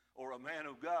or a man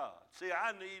of God. See,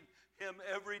 I need him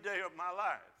every day of my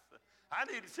life. I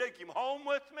need to take him home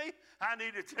with me. I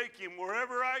need to take him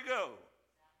wherever I go.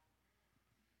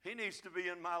 He needs to be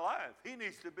in my life. It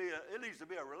needs to be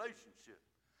a relationship.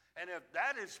 And if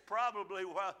that is probably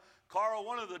why, Carl,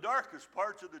 one of the darkest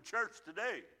parts of the church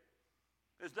today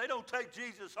is they don't take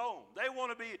Jesus home. They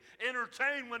want to be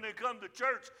entertained when they come to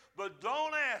church, but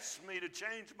don't ask me to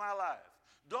change my life.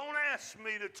 Don't ask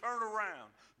me to turn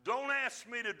around. Don't ask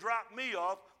me to drop me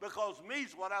off, because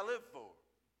me's what I live for.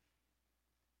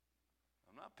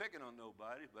 I'm not picking on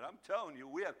nobody, but I'm telling you,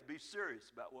 we have to be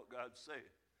serious about what God's saying.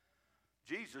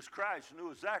 Jesus Christ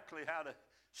knew exactly how to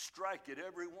strike at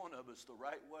every one of us the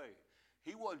right way.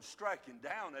 He wasn't striking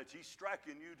down at you. He's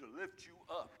striking you to lift you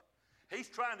up. He's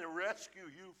trying to rescue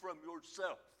you from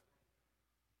yourself.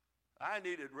 I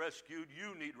needed rescued.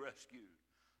 You need rescued.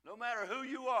 No matter who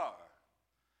you are,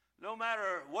 no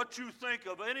matter what you think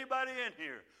of anybody in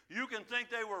here, you can think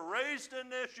they were raised in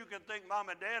this. You can think mom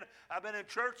and dad. I've been in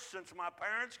church since my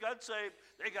parents got saved.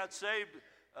 They got saved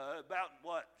about,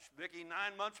 Vicki, 9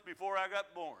 months before I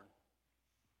got born.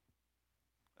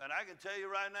 And I can tell you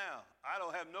right now, I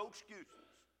don't have no excuses.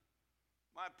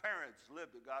 My parents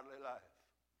lived a godly life.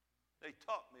 They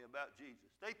taught me about Jesus.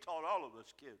 They taught all of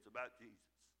us kids about Jesus.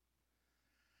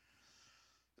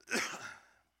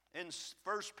 In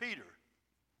 1 Peter,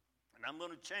 and I'm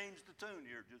going to change the tune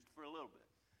here just for a little bit,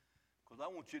 because I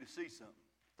want you to see something.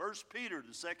 1 Peter,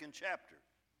 the 2nd chapter,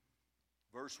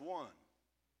 verse 1.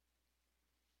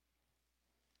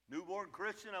 Newborn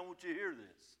Christian, I want you to hear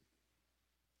this.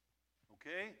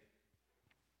 Okay?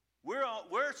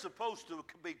 We're supposed to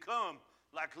become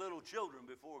like little children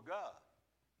before God.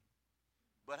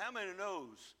 But how many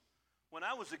knows, when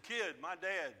I was a kid, my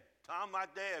dad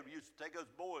used to take us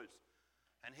boys,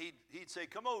 and he'd say,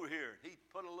 come over here. He'd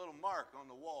put a little mark on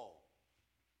the wall.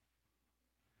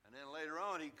 And then later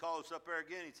on, he'd call us up there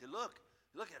again. He'd say, look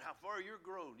at how far you're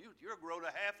grown. You're grown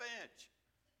a half inch.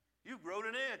 You've grown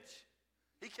an inch.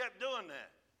 He kept doing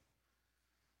that.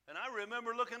 And I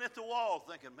remember looking at the wall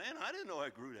thinking, man, I didn't know I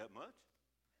grew that much.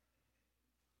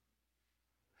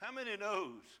 How many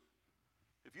knows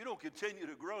if you don't continue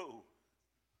to grow,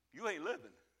 you ain't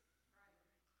living?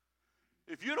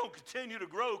 If you don't continue to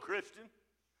grow, Christian,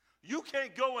 you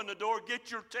can't go in the door,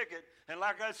 get your ticket, and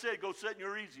like I said, go sit in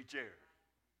your easy chair.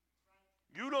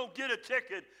 You don't get a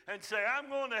ticket and say, I'm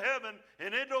going to heaven,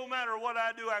 and it don't matter what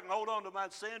I do, I can hold on to my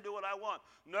sin, do what I want.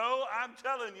 No, I'm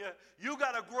telling you, you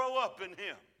got to grow up in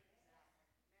him.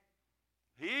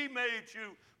 He made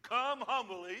you come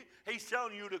humbly. He's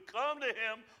telling you to come to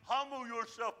him, humble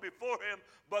yourself before him.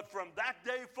 But from that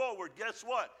day forward, guess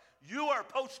what? You are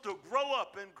supposed to grow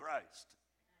up in Christ.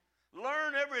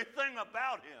 Learn everything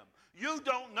about him. You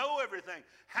don't know everything.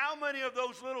 How many of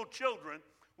those little children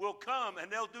will come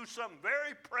and they'll do something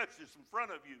very precious in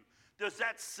front of you? Does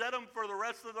that set them for the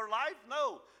rest of their life?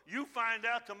 No. You find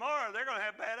out tomorrow they're going to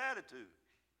have bad attitude.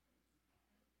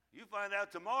 You find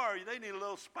out tomorrow they need a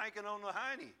little spanking on the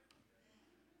hiney.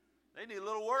 They need a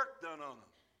little work done on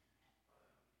them.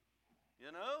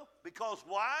 You know? Because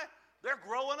why? They're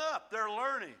growing up. They're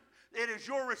learning. It is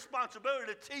your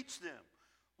responsibility to teach them.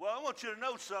 Well, I want you to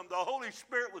know something. The Holy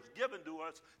Spirit was given to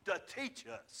us to teach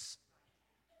us,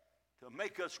 to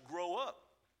make us grow up.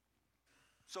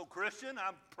 So, Christian,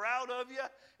 I'm proud of you.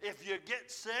 If you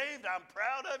get saved, I'm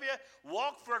proud of you.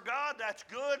 Walk for God, that's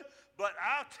good. But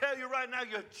I'll tell you right now,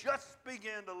 you just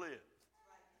begin to live.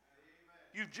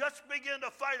 You just begin to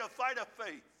fight a fight of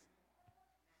faith.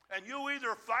 And you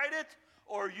either fight it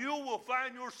or you will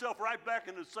find yourself right back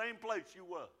in the same place you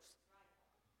was.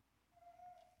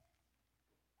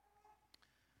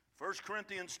 1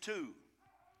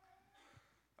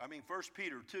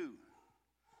 Peter 2.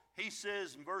 He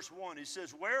says in verse 1, he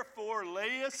says, wherefore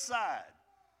lay aside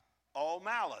all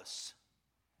malice.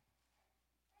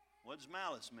 What does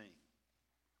malice mean?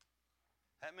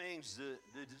 That means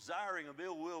the desiring of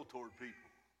ill will toward people.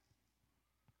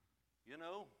 You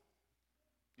know,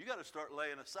 you got to start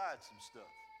laying aside some stuff.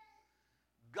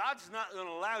 God's not going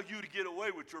to allow you to get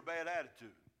away with your bad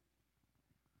attitude.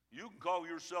 You can call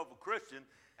yourself a Christian,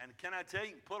 and can I tell you,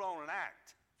 you can put on an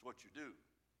act. That's what you do.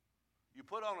 You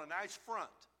put on a nice front.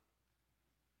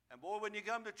 And boy, when you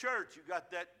come to church, you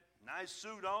got that nice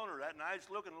suit on or that nice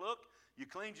looking look. You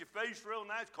cleaned your face real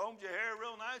nice, combed your hair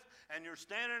real nice, and you're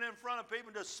standing in front of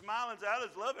people just smiling out,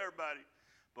 just love everybody.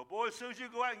 But boy, as soon as you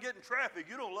go out and get in traffic,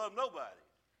 you don't love nobody.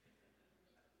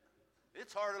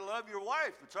 It's hard to love your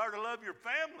wife. It's hard to love your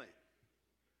family.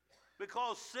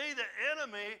 Because, see, the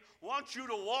enemy wants you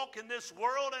to walk in this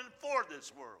world and for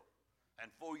this world and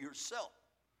for yourself.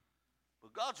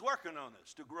 But God's working on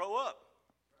us to grow up,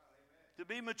 to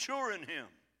be mature in Him.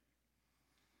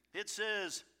 It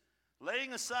says,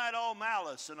 laying aside all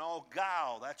malice and all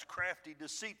guile, that's crafty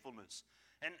deceitfulness.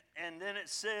 And then it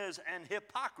says, and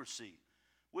hypocrisy,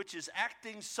 which is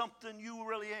acting something you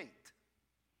really ain't.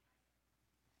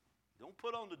 Don't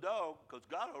put on the dog, because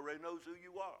God already knows who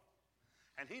you are.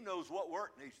 And He knows what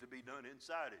work needs to be done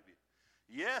inside of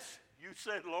you. Yes, you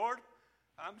said, Lord,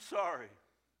 I'm sorry.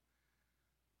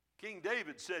 King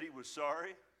David said he was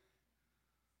sorry.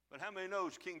 But how many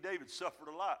knows King David suffered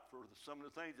a lot for some of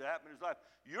the things that happened in his life?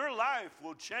 Your life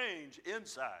will change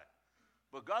inside,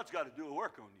 but God's got to do a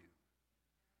work on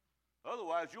you.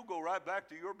 Otherwise, you'll go right back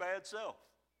to your bad self.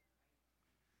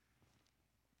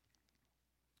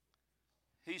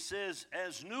 He says,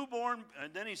 as newborn,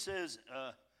 and then he says,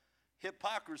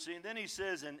 hypocrisy, and then he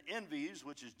says, and envies,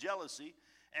 which is jealousy,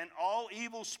 and all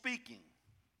evil speaking.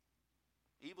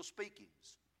 Evil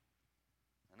speakings.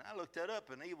 And I looked that up,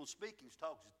 and evil speakings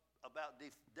talks about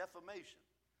defamation.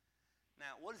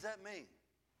 Now, what does that mean?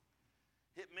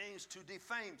 It means to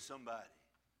defame somebody.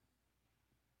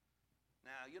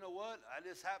 Now, you know what? I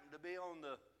just happened to be on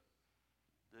the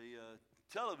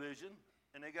television,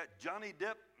 and they got Johnny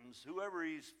Depp and whoever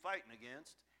he's fighting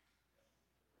against,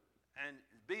 and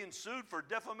being sued for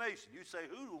defamation. You say,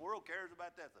 who in the world cares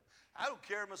about that stuff? I don't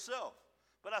care myself.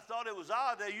 But I thought it was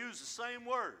odd they used the same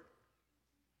word.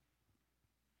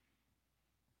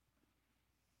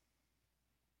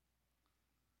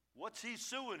 What's he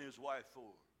suing his wife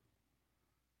for?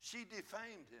 She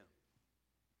defamed him.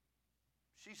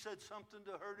 She said something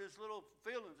to hurt his little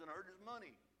feelings and hurt his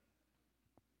money.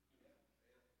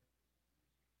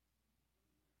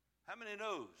 How many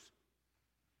knows?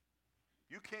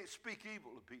 You can't speak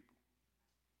evil to people.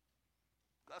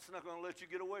 God's not going to let you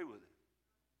get away with it.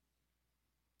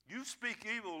 You speak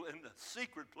evil in the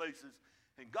secret places,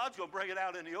 and God's going to bring it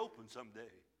out in the open someday.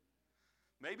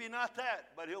 Maybe not that,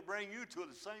 but He'll bring you to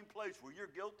the same place where you're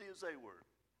guilty as they were.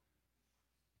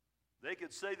 They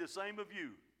could say the same of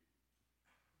you.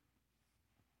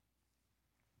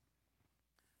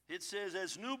 It says,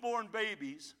 as newborn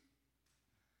babies,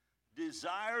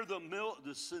 desire the milk,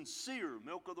 the sincere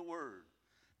milk of the word,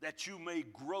 that you may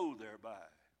grow thereby.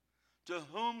 To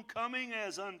whom coming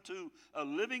as unto a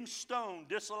living stone,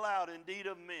 disallowed indeed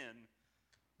of men,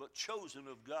 but chosen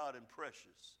of God and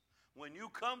precious. When you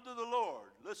come to the Lord,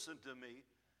 listen to me,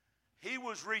 He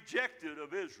was rejected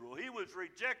of Israel. He was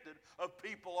rejected of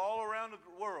people all around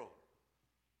the world.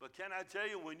 But can I tell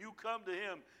you, when you come to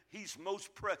Him, He's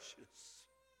most precious.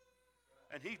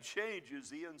 And He changes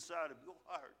the inside of your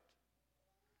heart.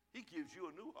 He gives you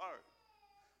a new heart.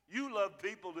 You love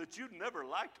people that you'd never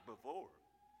liked before.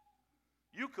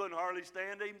 You couldn't hardly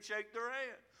stand to even shake their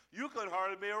hand. You couldn't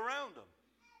hardly be around them.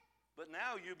 But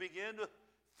now you begin to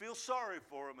feel sorry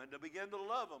for them and to begin to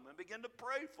love them and begin to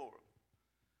pray for them.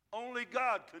 Only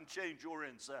God can change your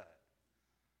inside.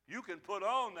 You can put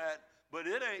on that, but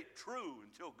it ain't true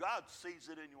until God sees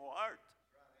it in your heart.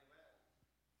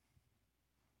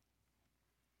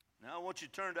 Now I want you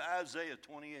to turn to Isaiah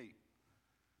 28.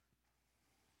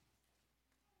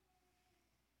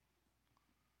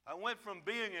 I went from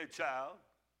being a child,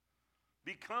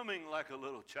 becoming like a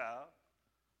little child,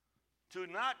 to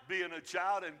not being a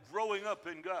child and growing up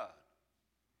in God.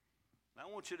 Now,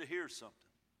 I want you to hear something.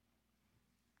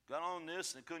 Got on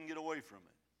this and couldn't get away from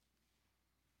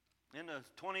it. In the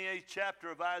 28th chapter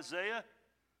of Isaiah,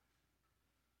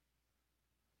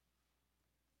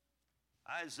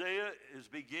 Isaiah he's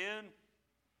beginning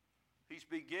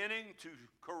to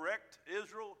correct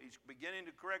Israel. He's beginning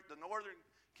to correct the northern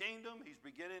kingdom. He's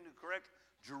beginning to correct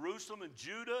Jerusalem and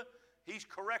Judah. He's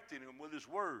correcting them with his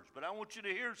words. But I want you to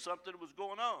hear something that was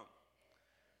going on.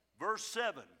 Verse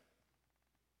 7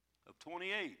 of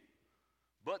 28.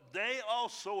 But they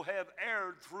also have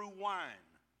erred through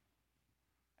wine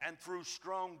and through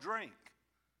strong drink,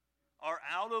 are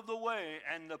out of the way,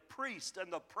 and the priests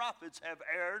and the prophets have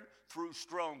erred through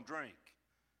strong drink.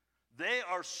 They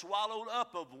are swallowed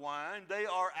up of wine. They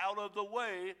are out of the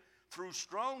way through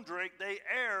strong drink. They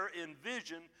err in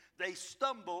vision. They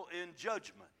stumble in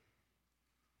judgment.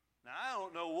 Now, I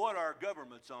don't know what our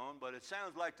government's on, but it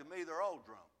sounds like to me they're all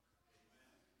drunk.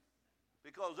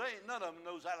 Because none of them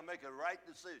knows how to make a right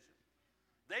decision.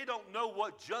 They don't know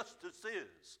what justice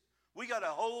is. We got a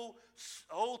whole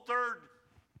third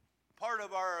part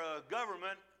of our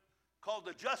government called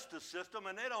the justice system,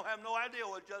 and they don't have no idea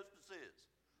what justice is.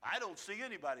 I don't see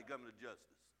anybody coming to justice.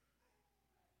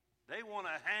 They want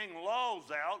to hang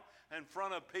laws out in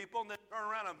front of people and then turn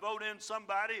around and vote in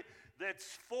somebody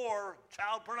that's for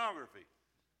child pornography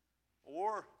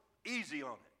or easy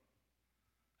on it.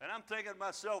 And I'm thinking to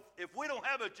myself, if we don't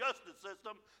have a justice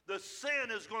system, the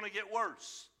sin is going to get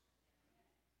worse.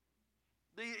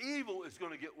 The evil is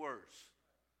going to get worse.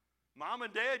 Mom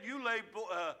and Dad, you lay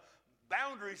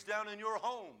boundaries down in your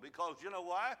home because you know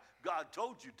why? God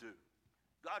told you to.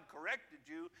 God corrected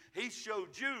you. He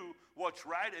showed you what's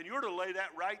right, and you're to lay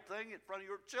that right thing in front of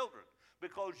your children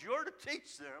because you're to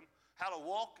teach them how to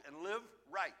walk and live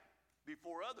right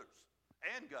before others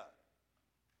and God.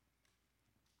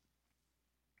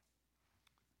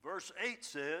 Verse 8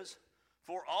 says,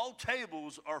 "For all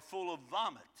tables are full of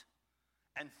vomit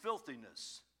and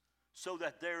filthiness, so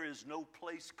that there is no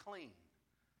place clean."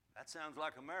 That sounds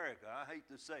like America. I hate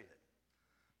to say it,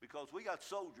 because we got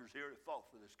soldiers here that fought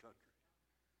for this country.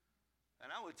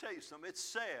 And I would tell you something, it's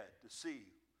sad to see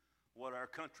what our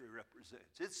country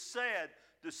represents. It's sad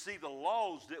to see the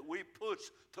laws that we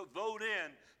push to vote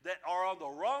in that are on the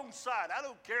wrong side. I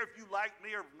don't care if you like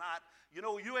me or not. You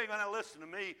know, you ain't going to listen to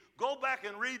me. Go back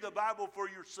and read the Bible for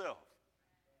yourself.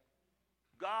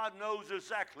 God knows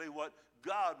exactly what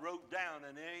God wrote down,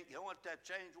 and he don't want that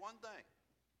change one thing.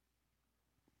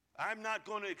 I'm not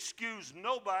going to excuse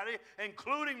nobody,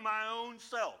 including my own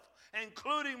self,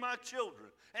 including my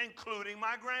children, including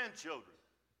my grandchildren.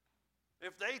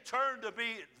 If they turn to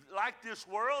be like this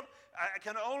world, I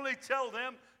can only tell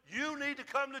them, you need to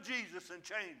come to Jesus and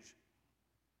change.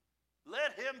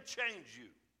 Let him change you.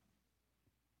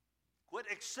 Quit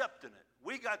accepting it.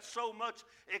 We got so much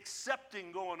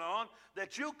accepting going on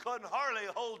that you couldn't hardly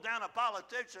hold down a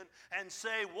politician and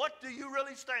say, what do you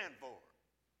really stand for?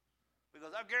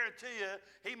 Because I guarantee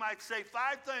you, he might say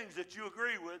 5 things that you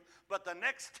agree with, but the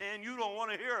next 10 you don't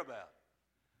want to hear about.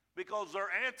 Because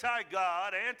they're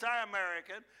anti-God,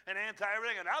 anti-American, and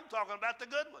anti-everything. And I'm talking about the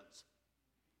good ones.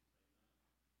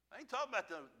 I ain't talking about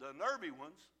the nervy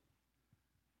ones.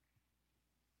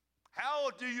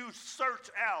 How do you search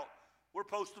out? We're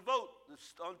supposed to vote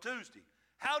on Tuesday.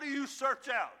 How do you search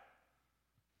out?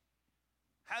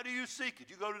 How do you seek it?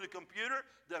 You go to the computer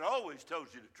that always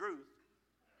tells you the truth.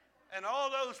 And all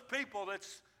those people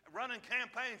that's running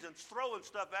campaigns and throwing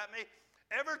stuff at me,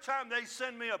 every time they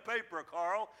send me a paper,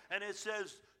 Carl, and it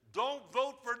says, don't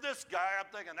vote for this guy, I'm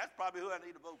thinking, that's probably who I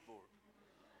need to vote for.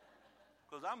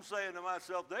 Because I'm saying to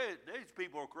myself, these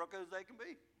people are crooked as they can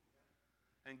be.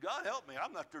 And God help me,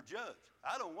 I'm not their judge.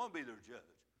 I don't want to be their judge.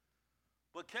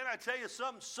 But can I tell you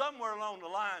something? Somewhere along the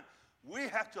line, we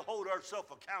have to hold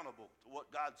ourselves accountable to what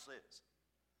God says.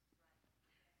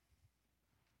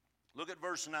 Look at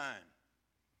verse 9.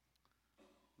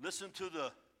 Listen to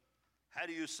the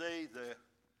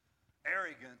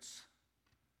arrogance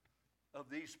of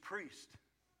these priests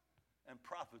and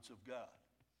prophets of God.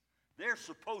 They're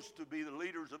supposed to be the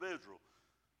leaders of Israel.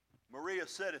 Maria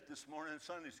said it this morning in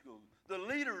Sunday school. The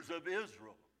leaders of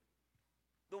Israel.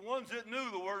 The ones that knew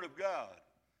the word of God.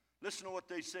 Listen to what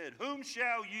they said. Whom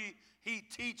shall he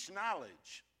teach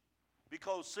knowledge?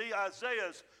 Because, see,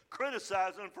 Isaiah's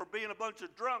criticizing them for being a bunch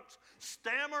of drunks,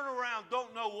 stammering around,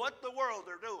 don't know what the world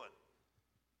they're doing.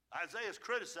 Isaiah's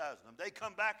criticizing them. They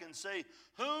come back and say,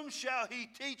 whom shall he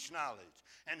teach knowledge?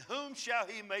 And whom shall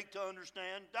he make to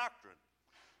understand doctrine?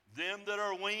 Them that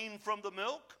are weaned from the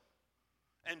milk?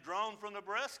 and drawn from the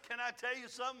breast. Can I tell you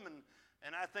something?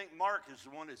 And I think Mark is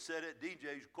the one that said it.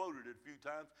 DJ's quoted it a few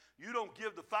times. You don't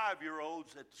give the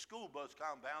 5-year-olds at the school bus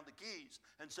compound the keys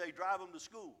and say, drive them to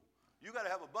school. You got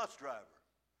to have a bus driver.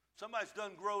 Somebody's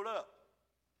done grown up.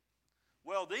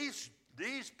 Well, these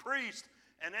priests,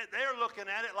 and they're looking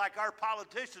at it like our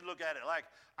politicians look at it, like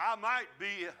I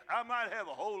might have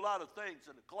a whole lot of things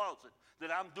in the closet that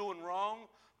I'm doing wrong,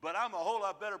 but I'm a whole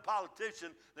lot better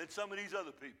politician than some of these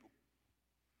other people.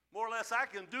 More or less, I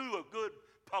can do a good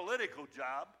political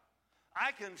job.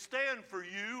 I can stand for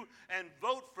you and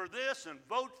vote for this and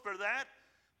vote for that,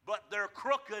 but they're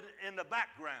crooked in the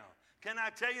background. Can I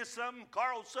tell you something?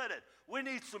 Carl said it. We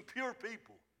need some pure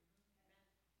people.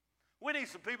 We need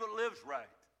some people that lives right.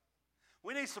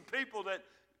 We need some people that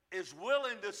is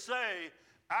willing to say,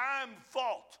 I'm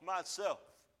fault myself.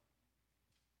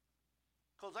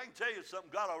 Because I can tell you something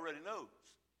God already knows.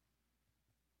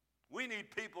 We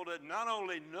need people that not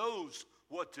only knows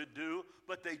what to do,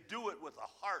 but they do it with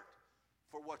a heart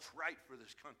for what's right for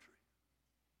this country.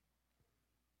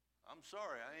 I'm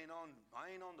sorry, I ain't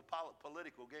on the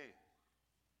political game.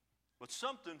 But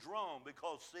something's wrong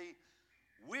because, see,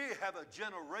 we have a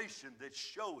generation that's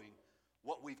showing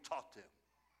what we've taught them.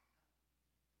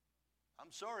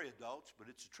 I'm sorry, adults, but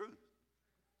it's the truth.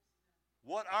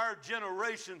 What our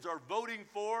generations are voting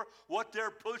for, what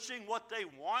they're pushing, what they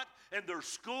want in their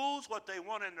schools, what they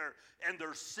want in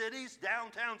their cities,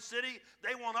 downtown city,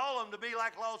 they want all of them to be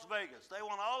like Las Vegas. They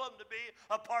want all of them to be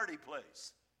a party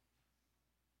place.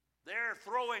 They're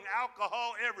throwing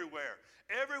alcohol everywhere.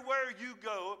 Everywhere you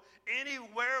go,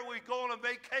 anywhere we go on a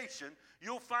vacation,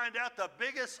 you'll find out the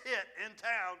biggest hit in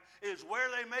town is where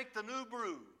they make the new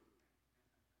brew.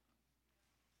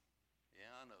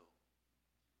 Yeah, I know.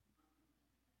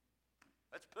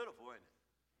 That's pitiful, ain't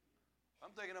it?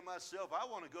 I'm thinking to myself, I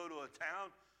want to go to a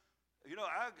town. You know,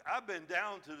 I've been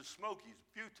down to the Smokies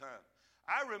a few times.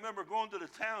 I remember going to the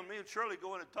town, me and Shirley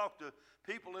going and talk to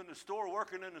people in the store,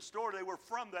 working in the store. They were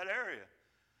from that area.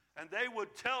 And they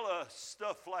would tell us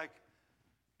stuff like,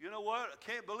 you know what, I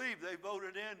can't believe they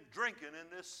voted in drinking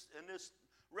in this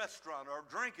restaurant or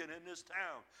drinking in this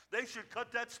town. They should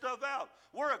cut that stuff out.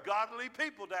 We're a godly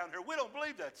people down here. We don't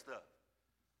believe that stuff.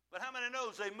 But how many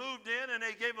knows they moved in and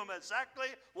they gave them exactly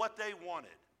what they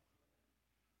wanted?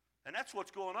 And that's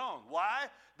what's going on. Why?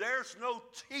 There's no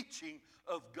teaching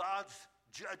of God's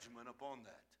judgment upon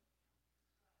that.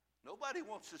 Nobody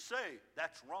wants to say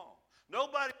that's wrong.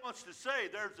 Nobody wants to say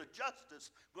there's a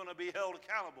justice going to be held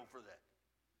accountable for that.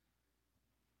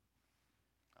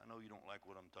 I know you don't like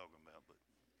what I'm talking about, but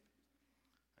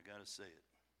I got to say it.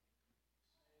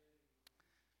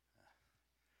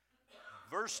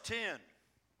 Verse 10.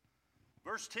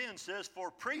 Verse 10 says,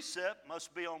 for precept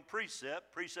must be on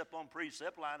precept, precept on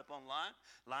precept, line upon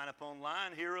line upon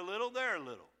line, here a little, there a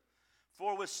little.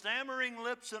 For with stammering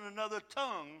lips and another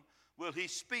tongue will he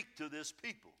speak to this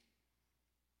people.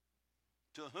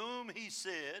 To whom he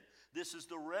said, this is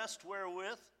the rest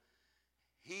wherewith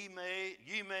ye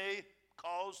may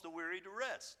cause the weary to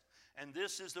rest. And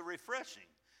this is the refreshing.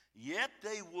 Yet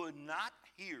they would not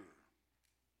hear.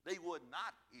 They would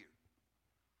not hear.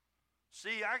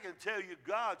 See, I can tell you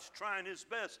God's trying his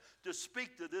best to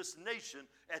speak to this nation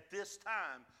at this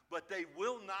time, but they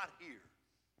will not hear.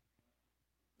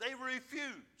 They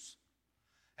refuse.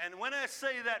 And when I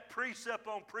say that precept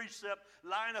on precept,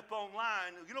 line upon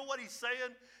line, you know what he's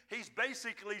saying? He's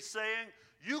basically saying,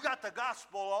 you got the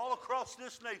gospel all across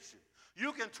this nation.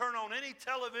 You can turn on any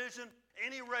television,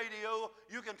 any radio,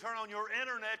 you can turn on your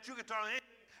internet, you can turn on anything,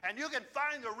 and you can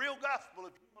find the real gospel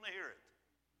if you want to hear it.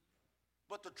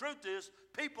 But the truth is,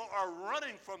 people are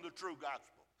running from the true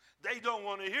gospel. They don't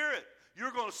want to hear it.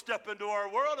 You're going to step into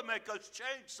our world and make us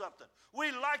change something.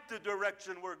 We like the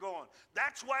direction we're going.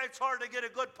 That's why it's hard to get a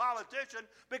good politician,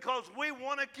 because we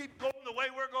want to keep going the way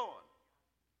we're going.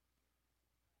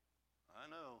 I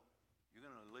know. You're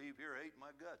going to leave here hating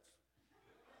my guts.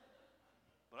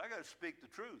 But I got to speak the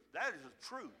truth. That is the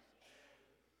truth.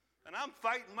 And I'm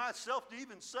fighting myself to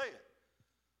even say it.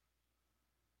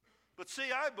 But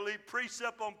see, I believe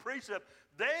precept on precept.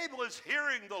 They was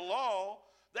hearing the law.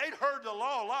 They'd heard the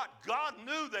law a lot. God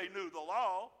knew they knew the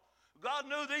law. God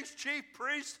knew these chief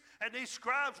priests and these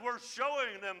scribes were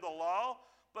showing them the law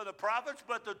by the prophets.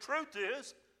 But the truth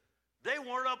is, they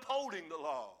weren't upholding the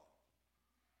law.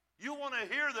 You want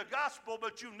to hear the gospel,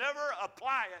 but you never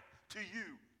apply it to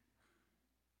you.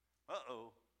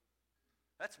 Uh-oh.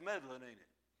 That's meddling, ain't it?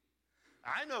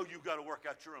 I know you've got to work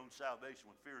out your own salvation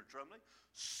with fear and trembling.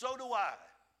 So do I.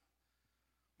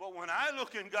 But when I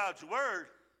look in God's word,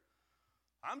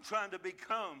 I'm trying to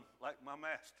become like my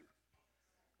master,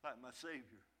 like my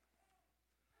Savior.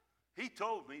 He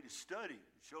told me to study,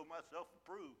 show myself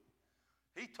approved.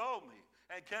 He told me.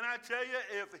 And can I tell you,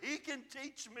 if he can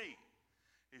teach me,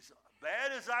 as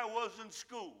bad as I was in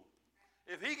school,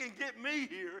 if he can get me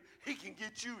here, he can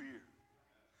get you here.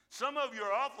 Some of you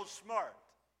are awful smart.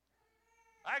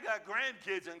 I got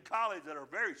grandkids in college that are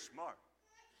very smart.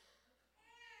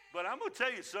 But I'm going to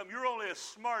tell you something. You're only as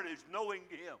smart as knowing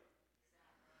him.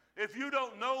 If you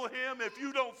don't know him, if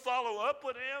you don't follow up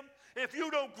with him, if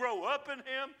you don't grow up in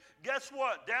him, guess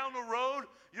what? Down the road,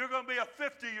 you're going to be a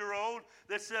 50-year-old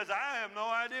that says, I have no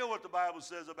idea what the Bible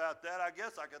says about that. I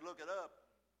guess I could look it up.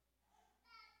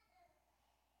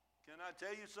 Can I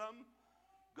tell you something?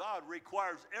 God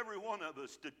requires every one of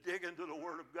us to dig into the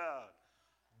Word of God.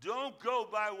 Don't go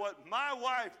by what my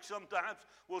wife sometimes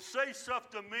will say stuff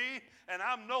to me, and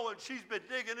I'm knowing she's been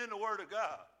digging in the Word of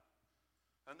God.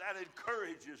 And that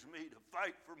encourages me to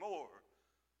fight for more.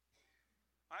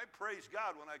 I praise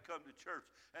God when I come to church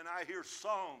and I hear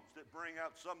songs that bring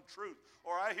out some truth,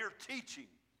 or I hear teaching.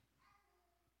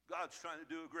 God's trying to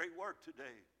do a great work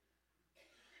today.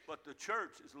 But the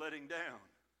church is letting down.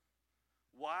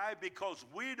 Why? Because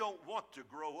we don't want to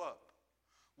grow up.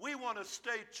 We want to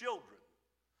stay children.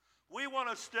 We want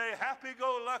to stay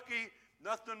happy-go-lucky,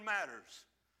 nothing matters.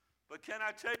 But can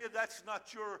I tell you, that's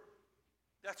not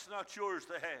yours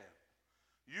to have.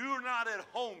 You're not at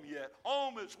home yet.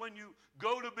 Home is when you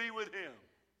go to be with him.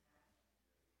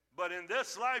 But in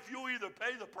this life, you either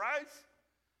pay the price,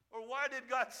 or why did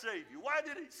God save you? Why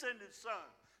did he send his son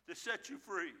to set you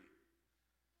free?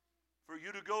 For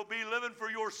you to go be living for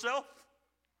yourself?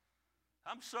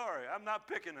 I'm sorry, I'm not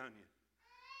picking on you.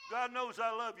 God knows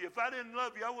I love you. If I didn't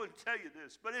love you, I wouldn't tell you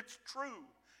this. But it's true.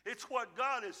 It's what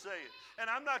God is saying. And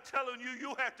I'm not telling you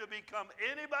you have to become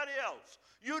anybody else.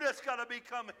 You just got to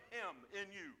become him in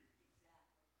you.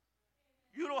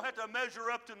 You don't have to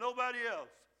measure up to nobody else.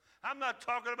 I'm not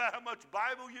talking about how much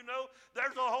Bible you know.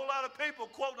 There's a whole lot of people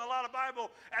quoting a lot of Bible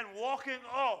and walking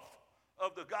off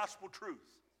of the gospel truth.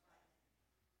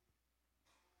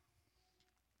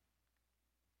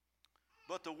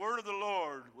 But the word of the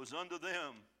Lord was unto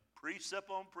them,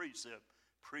 precept on precept,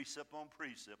 precept on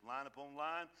precept, line upon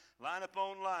line, line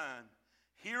upon line,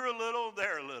 here a little,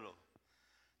 there a little,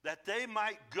 that they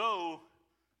might go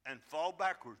and fall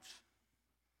backwards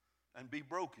and be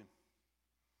broken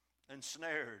and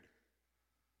snared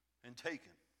and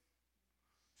taken.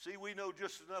 See, we know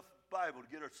just enough Bible to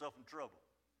get ourselves in trouble.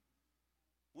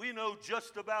 We know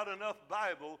just about enough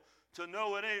Bible to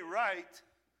know it ain't right,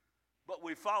 but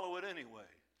we follow it anyway.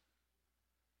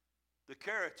 The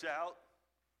carrot's out.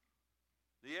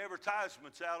 The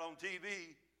advertisement's out on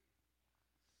TV.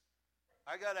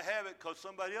 I got to have it because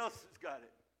somebody else has got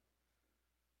it.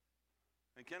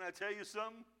 And can I tell you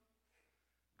something?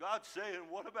 God's saying,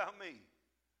 what about me?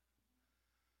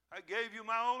 I gave you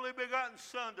my only begotten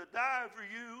son to die for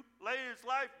you, lay his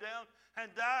life down,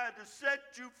 and died to set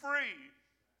you free.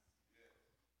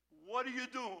 What are you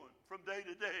doing from day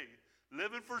to day?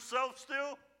 Living for self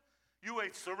still? You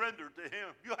ain't surrendered to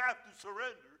him. You have to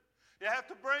surrender. You have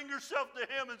to bring yourself to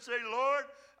him and say, Lord,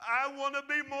 I want to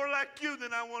be more like you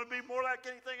than I want to be more like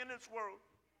anything in this world.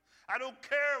 I don't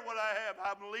care what I have.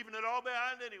 I'm leaving it all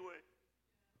behind anyway.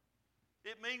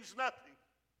 It means nothing.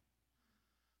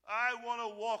 I want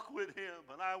to walk with him,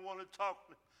 and I want to talk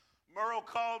with him. Merle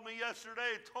called me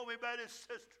yesterday and told me about his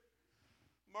sister.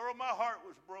 Merle, my heart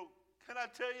was broke. Can I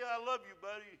tell you, I love you,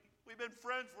 buddy. We've been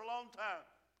friends for a long time.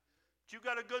 But you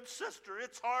got a good sister.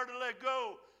 It's hard to let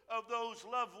go of those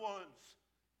loved ones.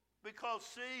 Because,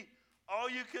 see, all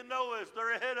you can know is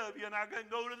they're ahead of you, and I can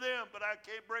go to them, but I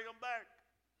can't bring them back.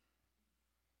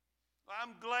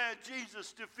 I'm glad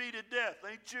Jesus defeated death,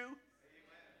 ain't you?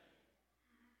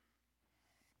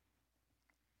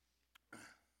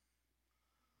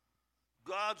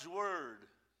 God's word,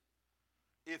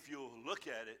 if you'll look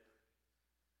at it,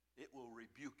 it will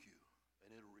rebuke you,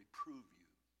 and it'll reprove you,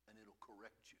 and it'll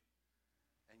correct you.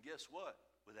 And guess what?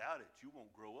 Without it, you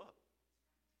won't grow up.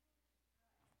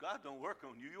 If God don't work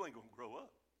on you, you ain't going to grow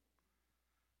up.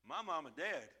 My mom and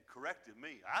dad corrected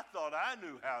me. I thought I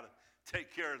knew how to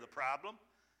take care of the problem.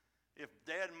 If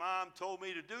dad and mom told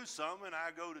me to do something, and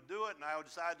I go to do it, and I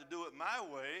decide to do it my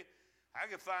way, I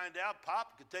could find out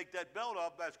Pop could take that belt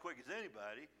off as quick as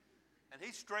anybody, and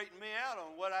he straightened me out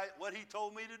on what he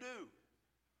told me to do.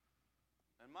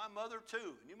 And my mother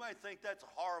too. And you might think that's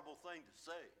a horrible thing to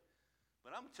say,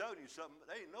 but I'm telling you something,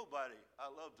 there ain't nobody I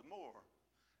loved more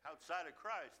outside of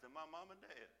Christ than my mom and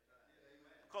dad.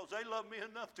 Because they loved me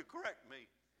enough to correct me.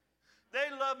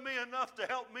 They loved me enough to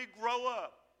help me grow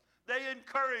up. They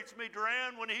encouraged me,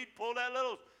 Duran, when he'd pull that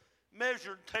little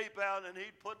measuring tape out and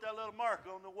he'd put that little mark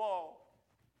on the wall.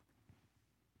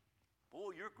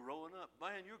 Boy, you're growing up.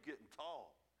 Man, you're getting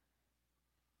tall.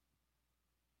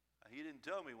 He didn't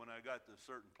tell me when I got to a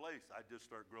certain place I'd just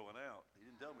start growing out. He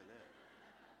didn't tell me that.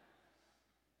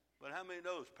 But how many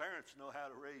knows parents know how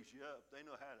to raise you up? They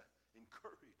know how to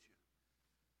encourage you.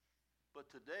 But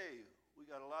today, we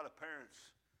got a lot of parents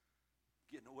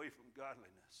getting away from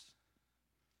godliness.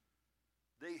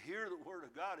 They hear the word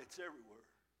of God, it's everywhere,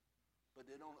 but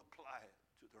they don't apply it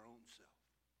to their own self.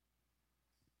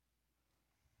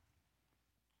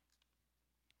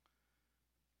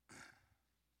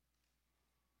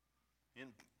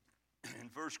 In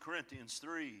 1 Corinthians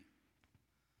 3,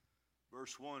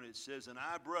 verse 1, it says, "And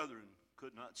I, brethren,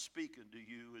 could not speak unto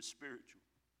you as spiritual."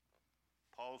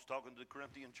 Paul's talking to the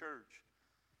Corinthian church.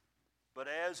 "But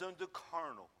as unto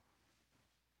carnal,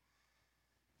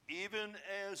 even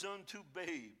as unto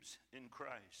babes in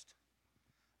Christ.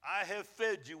 I have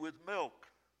fed you with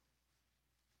milk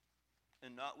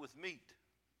and not with meat."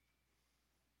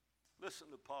 Listen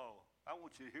to Paul. I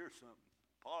want you to hear something.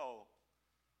 Paul,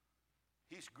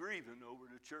 he's grieving over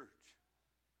the church.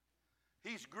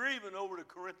 He's grieving over the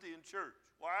Corinthian church.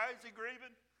 Why is he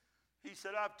grieving? He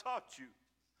said, I've taught you.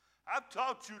 I've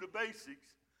taught you the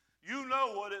basics. You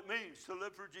know what it means to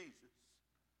live for Jesus.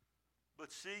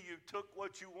 But see, you took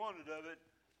what you wanted of it,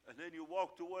 and then you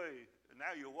walked away, and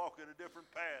now you're walking a different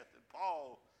path. And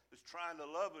Paul is trying to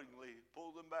lovingly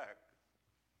pull them back.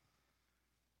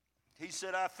 He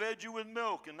said, I fed you with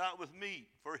milk and not with meat,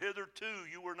 for hitherto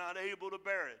you were not able to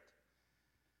bear it.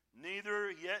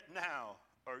 Neither yet now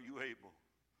are you able.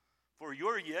 For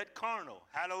you're yet carnal.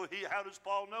 How does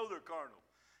Paul know they're carnal?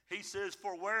 He says,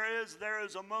 for whereas there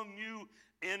is among you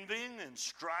envying and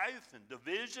strife and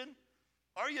division,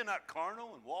 are you not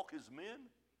carnal and walk as men?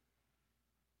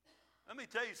 Let me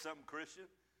tell you something, Christian.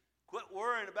 Quit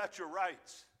worrying about your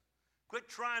rights. Quit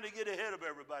trying to get ahead of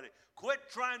everybody. Quit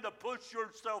trying to push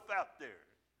yourself out there.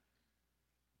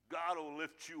 God will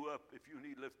lift you up if you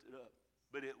need lifted up,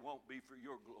 but it won't be for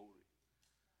your glory.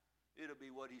 It'll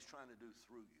be what he's trying to do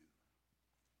through you.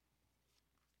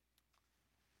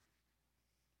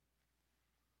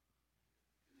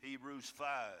 Hebrews 5,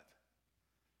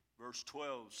 verse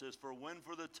 12 says, for when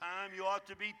for the time you ought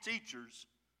to be teachers,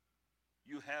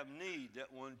 you have need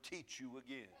that one teach you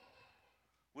again,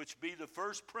 which be the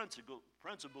first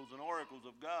principles and oracles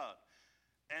of God,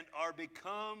 and are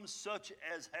become such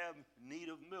as have need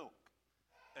of milk,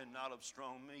 and not of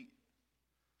strong meat.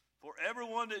 For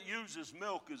everyone that uses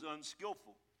milk is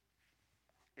unskillful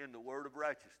in the word of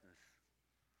righteousness,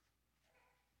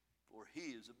 for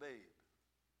he is a babe.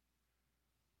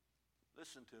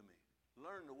 Listen to me.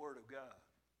 Learn the word of God.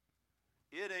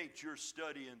 It ain't your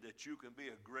studying that you can be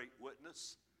a great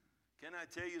witness. Can I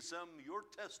tell you something? Your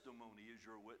testimony is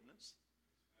your witness.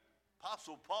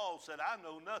 Apostle Paul said, I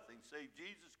know nothing save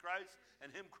Jesus Christ and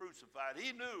him crucified.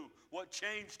 He knew what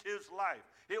changed his life.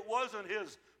 It wasn't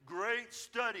his great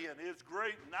study and his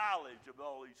great knowledge of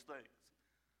all these things.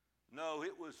 No,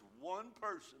 it was one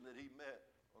person that he met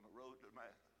on the road to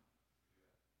Damascus.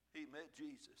 He met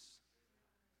Jesus.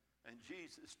 And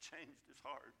Jesus changed his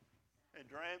heart. And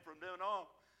ran from then on.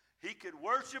 He could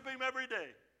worship him every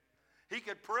day. He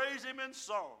could praise him in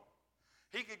song.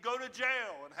 He could go to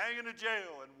jail and hang in a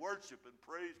jail and worship and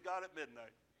praise God at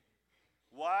midnight.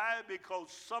 Why? Because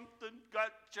something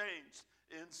got changed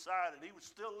inside and he was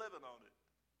still living on it.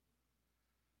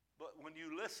 But when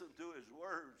you listen to his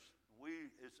words, we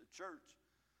as a church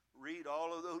read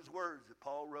all of those words that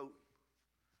Paul wrote.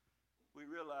 We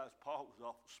realize Paul was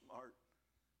awful smart.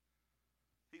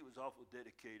 He was awful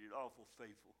dedicated, awful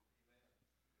faithful.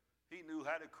 He knew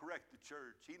how to correct the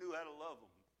church. He knew how to love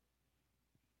them.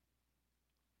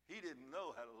 He didn't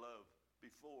know how to love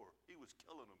before. He was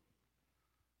killing them.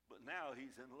 But now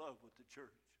he's in love with the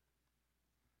church,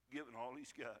 giving all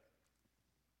he's got.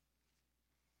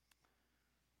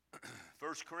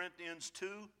 1 Corinthians 2. I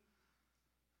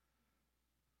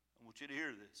want you to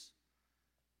hear this,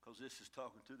 because this is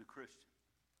talking to the Christian.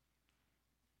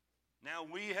 Now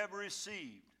we have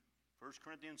received, 1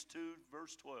 Corinthians 2,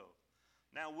 verse 12.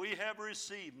 Now we have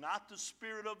received not the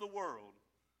spirit of the world,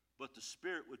 but the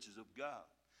Spirit which is of God,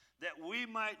 that we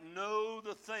might know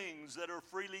the things that are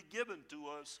freely given to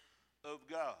us of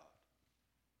God,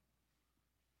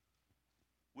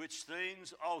 which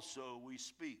things also we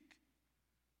speak,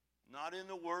 not in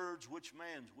the words which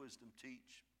man's wisdom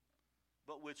teach,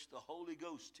 but which the Holy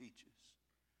Ghost teaches,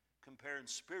 comparing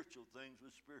spiritual things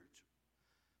with spiritual.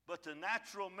 But the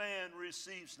natural man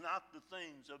receives not the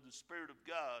things of the Spirit of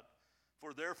God,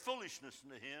 for their foolishness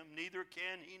to him, neither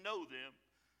can he know them,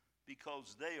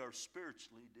 because they are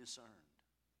spiritually discerned.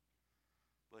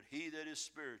 But he that is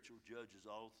spiritual judges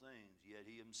all things, yet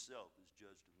he himself is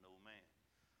judged of no man.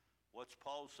 What's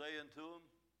Paul saying to them?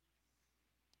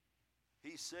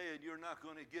 He's saying you're not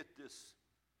going to get this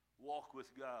walk with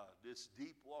God, this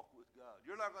deep walk with God.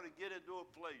 You're not going to get into a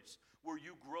place where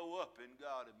you grow up in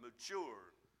God and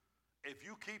mature if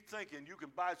you keep thinking you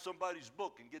can buy somebody's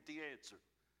book and get the answer.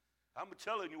 I'm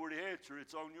telling you where the answer is.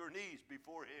 It's on your knees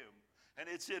before Him. And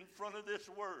it's in front of this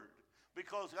Word.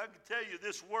 Because I can tell you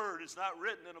this Word is not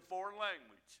written in a foreign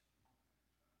language.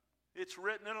 It's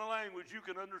written in a language you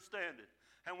can understand it.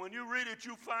 And when you read it,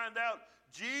 you find out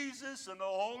Jesus and the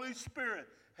Holy Spirit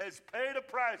has paid a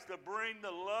price to bring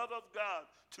the love of God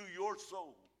to your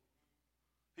soul.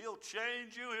 He'll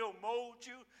change you. He'll mold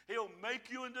you. He'll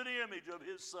make you into the image of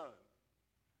His Son.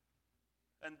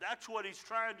 And that's what He's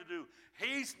trying to do.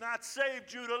 He's not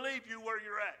saved you to leave you where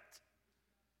you're at.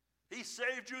 He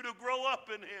saved you to grow up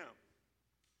in Him.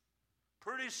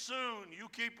 Pretty soon, you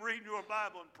keep reading your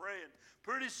Bible and praying.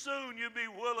 Pretty soon, you'll be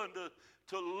willing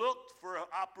to look for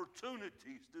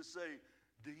opportunities to say,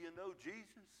 do you know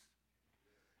Jesus?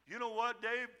 You know what,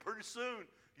 Dave? Pretty soon,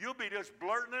 you'll be just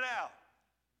blurting it out.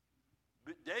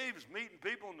 But Dave's meeting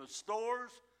people in the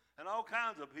stores and all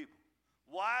kinds of people.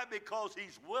 Why? Because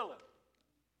he's willing.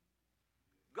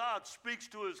 God speaks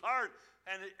to his heart,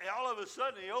 and all of a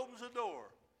sudden, he opens the door.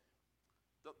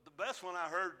 The best one I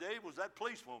heard, Dave, was that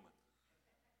policewoman.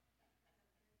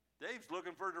 Dave's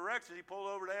looking for directions. He pulled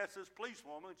over to ask this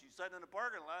policewoman. She's sitting in the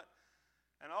parking lot.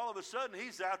 And all of a sudden,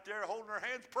 he's out there holding her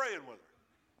hands, praying with her.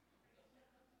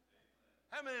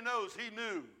 How many knows he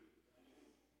knew?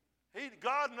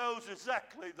 God knows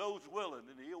exactly those willing,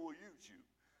 and He will use you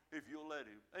if you'll let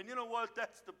Him. And you know what?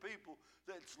 That's the people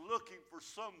that's looking for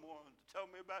someone to tell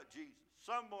me about Jesus.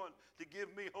 Someone to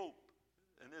give me hope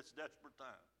in this desperate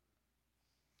time.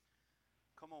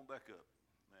 Come on back up,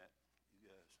 Matt, you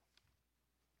guys.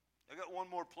 I got one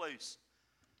more place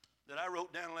that I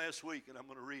wrote down last week, and I'm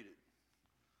going to read it.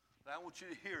 But I want you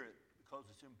to hear it because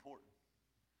it's important.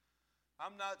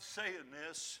 I'm not saying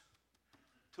this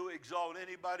to exalt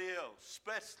anybody else,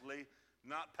 especially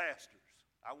not pastors.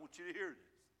 I want you to hear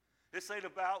this. This ain't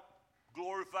about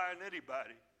glorifying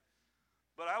anybody.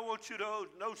 But I want you to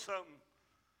know something.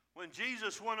 When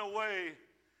Jesus went away,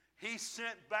 He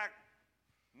sent back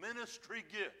ministry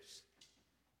gifts.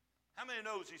 How many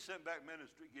knows He sent back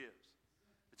ministry gifts?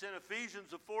 It's in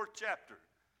Ephesians, the 4th chapter.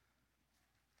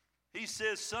 He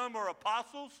says some are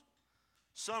apostles,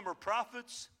 some are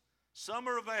prophets, some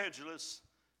are evangelists,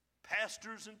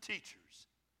 pastors and teachers.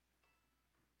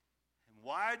 And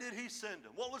why did He send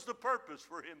them? What was the purpose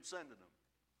for Him sending them?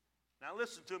 Now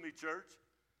listen to me, church.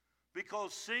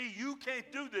 Because see, you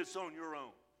can't do this on your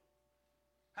own.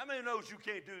 How many knows you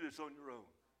can't do this on your own?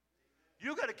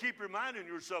 You got to keep reminding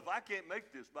yourself, I can't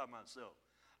make this by myself.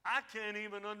 I can't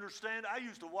even understand. I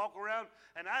used to walk around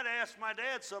and I'd ask my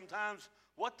dad sometimes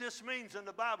what this means in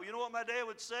the Bible. You know what my dad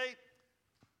would say?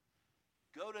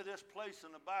 Go to this place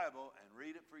in the Bible and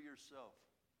read it for yourself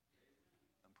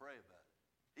and pray about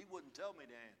it. He wouldn't tell me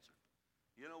the answer.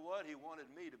 You know what? He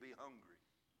wanted me to be hungry.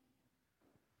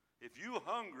 If you're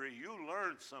hungry, you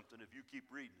learn something if you keep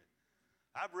reading it.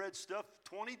 I've read stuff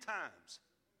 20 times.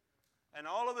 And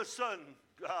all of a sudden,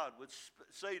 God would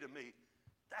say to me,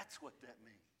 that's what that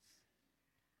means.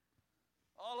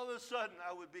 All of a sudden,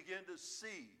 I would begin to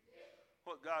see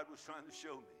what God was trying to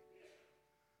show me.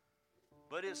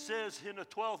 But it says in the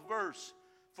 12th verse,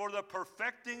 for the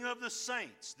perfecting of the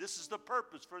saints, this is the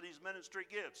purpose for these ministry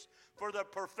gifts, for the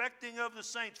perfecting of the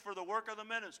saints, for the work of the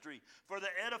ministry, for the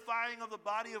edifying of the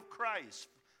body of Christ,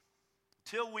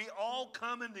 till we all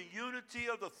come in the unity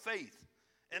of the faith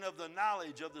and of the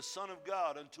knowledge of the Son of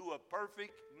God, unto a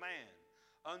perfect man,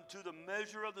 unto the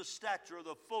measure of the stature of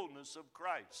the fullness of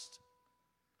Christ.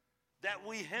 That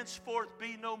we henceforth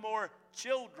be no more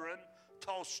children,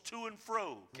 tossed to and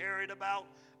fro, carried about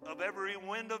of every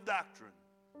wind of doctrine,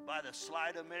 by the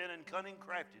sleight of men and cunning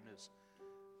craftiness,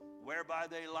 whereby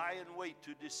they lie in wait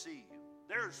to deceive.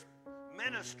 There's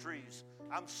ministries,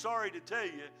 I'm sorry to tell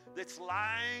you, that's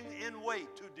lying in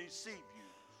wait to deceive you.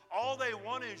 All they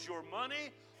want is your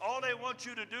money. All they want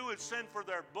you to do is send for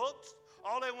their books.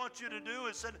 All they want you to do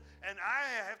is send, and I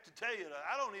have to tell you,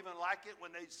 I don't even like it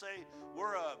when they say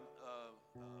we're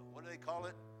what do they call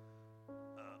it?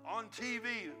 On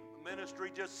TV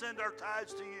ministry, just send our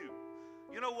tithes to you.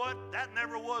 You know what? That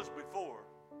never was before.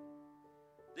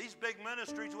 These big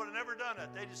ministries would have never done it.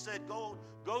 They just said, go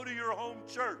to your home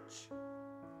church.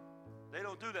 They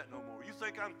don't do that no more. You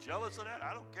think I'm jealous of that?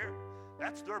 I don't care.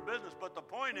 That's their business. But the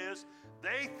point is,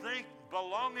 they think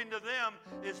belonging to them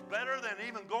is better than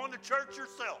even going to church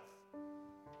yourself.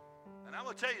 And I'm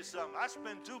going to tell you something. I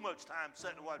spend too much time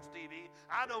sitting and watch TV.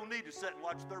 I don't need to sit and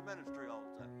watch their ministry all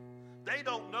the time. They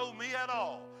don't know me at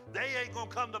all. They ain't going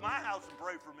to come to my house and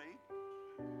pray for me.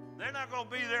 They're not going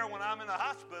to be there when I'm in the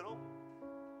hospital.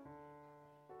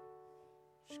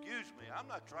 Excuse me, I'm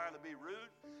not trying to be rude.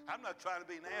 I'm not trying to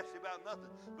be nasty about nothing.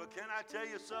 But can I tell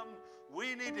you something?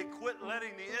 We need to quit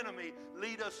letting the enemy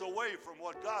lead us away from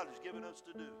what God has given us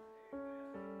to do.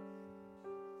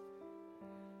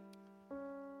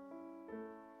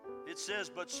 It says,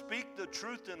 but speak the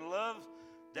truth in love,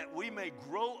 that we may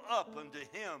grow up unto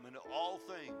him in all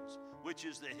things, which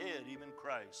is the head, even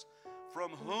Christ,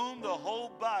 from whom the whole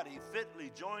body fitly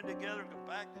joined together and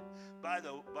compacted by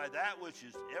that which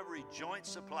is every joint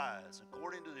supplies,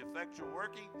 according to the effectual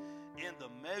working in the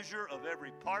measure of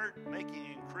every part, making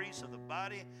increase of the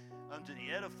body unto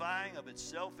the edifying of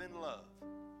itself in love.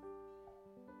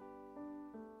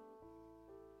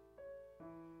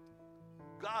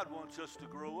 God wants us to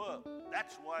grow up.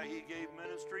 That's why he gave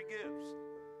ministry gifts.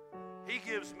 He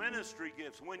gives ministry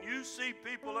gifts. When you see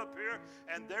people up here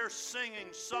and they're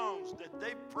singing songs that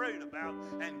they prayed about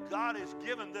and God has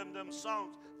given them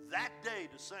songs that day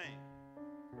to sing,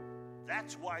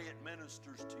 that's why it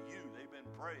ministers to you. They've been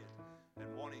praying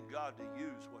and wanting God to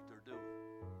use what they're doing.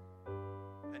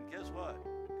 And guess what?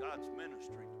 God's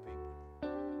ministering to people.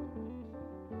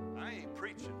 I ain't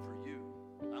preaching for you.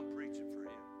 I'm preaching for him.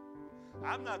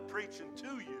 I'm not preaching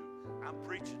to you. I'm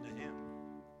preaching to him.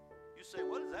 You say,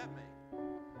 what does that mean?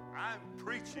 I'm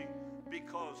preaching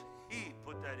because he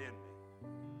put that in me.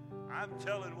 I'm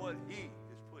telling what he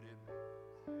has put in me.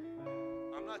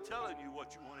 I'm not telling you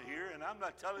what you want to hear, and I'm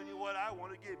not telling you what I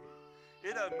want to give you.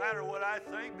 It doesn't matter what I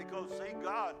think, because, see,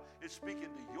 God is speaking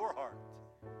to your heart.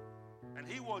 And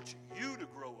he wants you to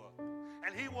grow up.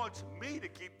 And he wants me to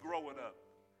keep growing up.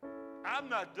 I'm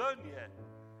not done yet.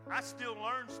 I still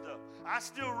learn stuff. I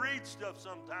still read stuff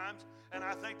sometimes, and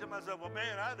I think to myself, well,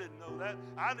 man, I didn't know that.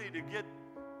 I need to get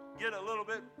a little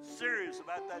bit serious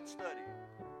about that study.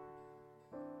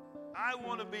 I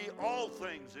want to be all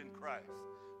things in Christ.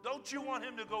 Don't you want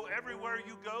him to go everywhere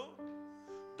you go?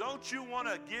 Don't you want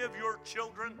to give your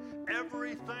children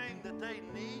everything that they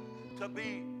need to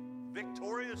be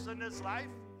victorious in this life?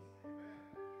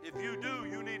 If you do,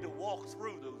 you need to walk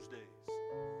through those days.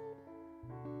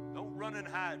 Don't run and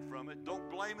hide from it. Don't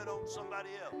blame it on somebody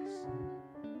else.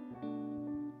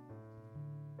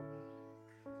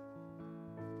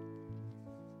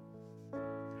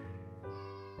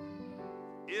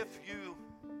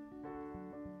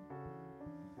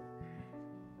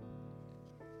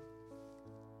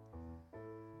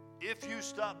 If you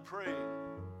stop praying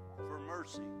for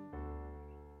mercy,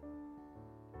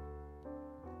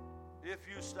 if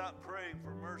you stop praying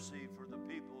for mercy for the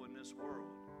people in this world,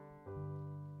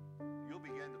 you'll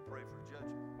begin to pray for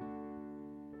judgment.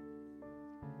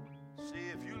 See,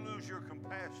 if you lose your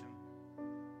compassion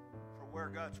for where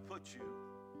God's put you,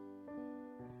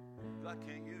 God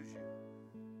can't use you.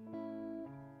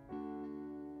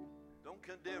 Don't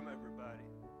condemn everybody.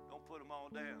 Don't put them all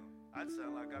down. I'd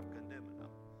sound like I'm condemning them.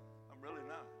 I'm really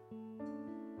not.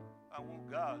 I want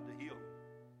God to heal me.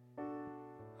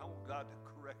 I want God to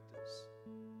correct us.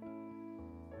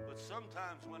 But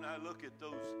sometimes when I look at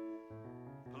those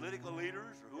political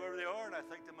leaders or whoever they are, and I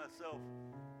think to myself,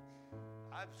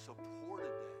 I've supported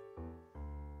that.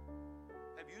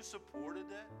 Have you supported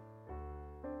that?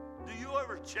 Do you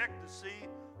ever check to see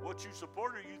what you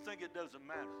support, or you think it doesn't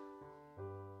matter?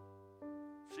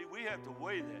 See, we have to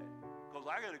weigh that, because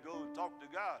I got to go and talk to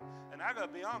God. And I got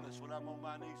to be honest when I'm on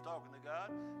my knees talking to God.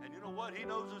 And you know what? He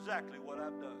knows exactly what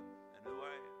I've done and who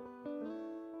I am.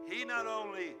 He not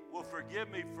only will forgive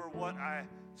me for what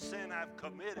sin I've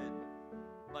committed,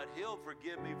 but he'll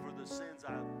forgive me for the sins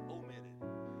I've omitted.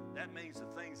 That means the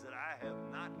things that I have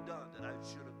not done that I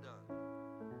should have done.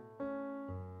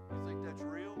 You think that's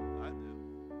real? I do.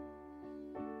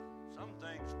 Some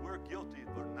things we're guilty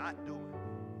for not doing.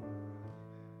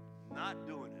 Not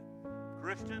doing it.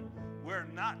 Christian, we're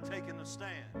not taking a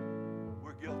stand.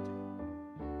 We're guilty.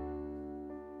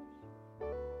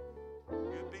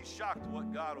 You'd be shocked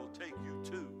what God will take you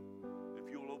to if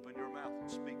you'll open your mouth and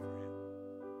speak for him.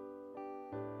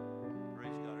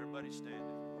 Praise God. Everybody stand.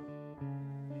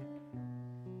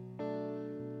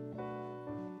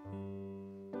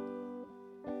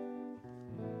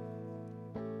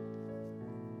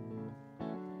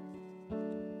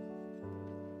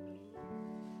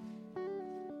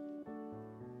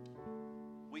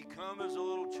 We come as a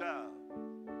little child.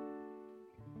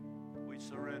 We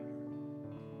surrender.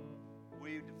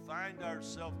 We find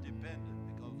ourselves dependent,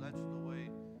 because that's the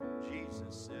way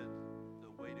Jesus said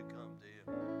the way to come to him.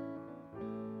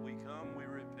 We come, we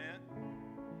repent,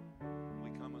 we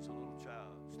come as a little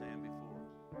child, stand before him.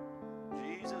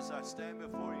 Jesus, I stand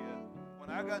before you When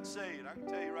I got saved, I can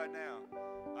tell you right now,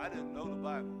 I didn't know the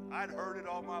Bible. I'd heard it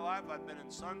all my life. I'd been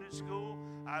in Sunday school.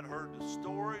 I'd heard the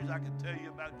stories. I could tell you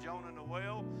about Jonah and the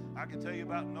whale. I could tell you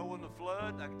about Noah and the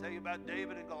flood. I could tell you about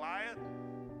David and Goliath.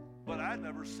 But I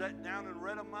never sat down and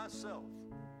read them myself.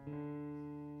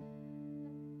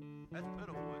 That's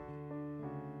pitiful,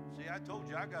 isn't it? See, I told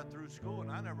you I got through school and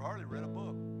I never hardly read a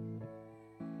book.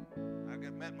 I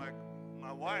met my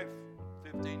wife,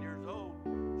 15 years old.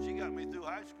 She got me through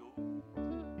high school.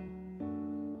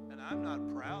 And I'm not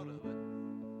proud of it.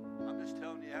 I'm just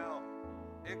telling you how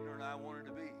ignorant I wanted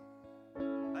to be.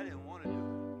 I didn't want to do it.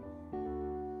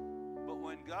 But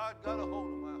when God got a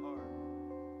hold of my heart,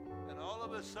 and all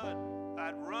of a sudden,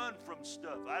 I'd run from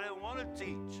stuff. I didn't want to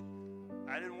teach.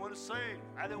 I didn't want to sing.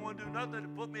 I didn't want to do nothing to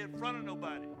put me in front of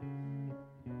nobody.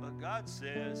 But God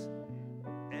says,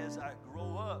 as I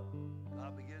grow up,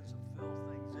 God begins to fill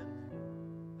things in me,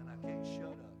 and I can't shut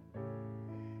up.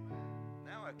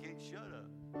 Now I can't shut up.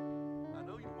 I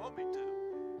know you want me to,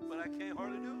 but I can't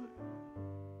hardly do it.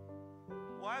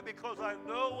 Why? Because I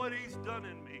know what He's done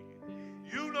in me.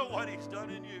 You know what He's done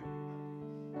in you.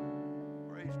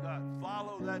 Praise God.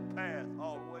 Follow that path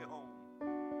all the way home.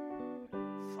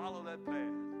 Follow that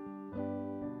path.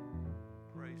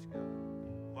 Praise God.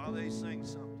 While they sing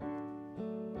something,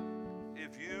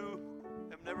 if you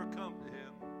have never come to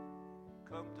Him,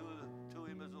 come to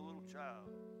Him as a little child.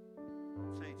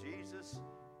 Say, Jesus,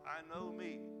 I know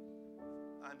me.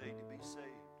 I need to be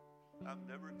saved. I've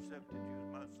never accepted you as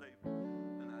my Savior,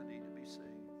 and I need to be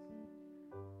saved.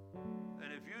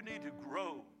 And if you need to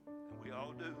grow, and we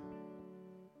all do,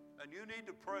 and you need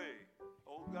to pray,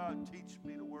 oh God, teach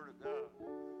me the Word of God.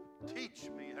 Teach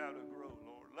me how to grow,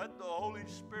 Lord. Let the Holy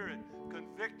Spirit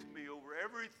convict me over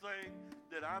everything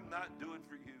that I'm not doing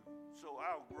for you, so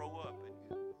I'll grow up in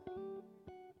you.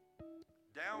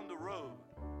 Down the road,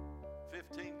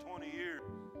 15, 20 years,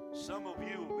 some of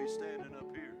you will be standing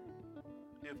up here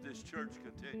if this church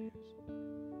continues.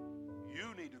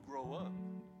 You need to grow up.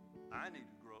 I need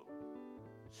to grow.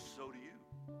 So do you.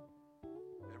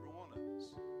 Every one of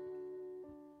us.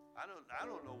 I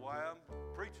don't know why I'm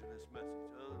preaching this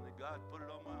message other than God put it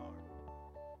on my heart.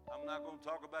 I'm not going to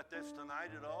talk about this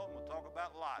tonight at all. I'm going to talk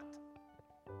about Lot.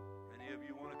 Any of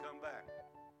you want to come back?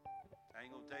 I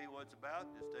ain't going to tell you what it's about.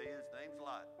 Just tell you his name's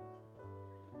Lot.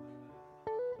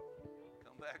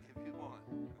 Come back if you want.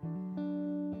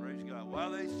 Praise God.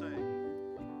 While they sing,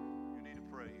 you need to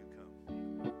pray. You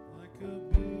come. Like a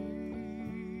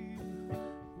babe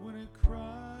when it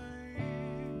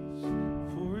cries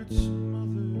for its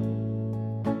mother,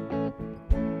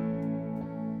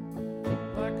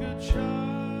 like a child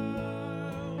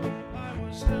I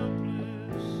was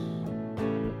helpless,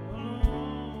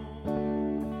 alone.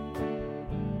 Then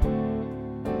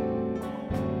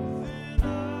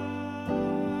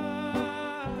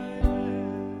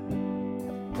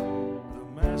the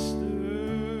Master.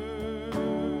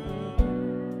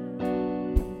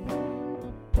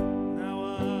 Now I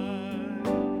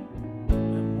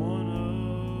am one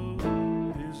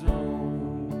of His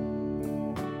own.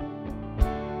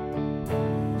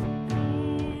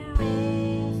 For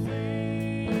all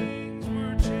things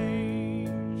were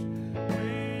changed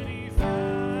when He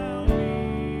found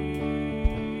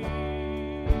me.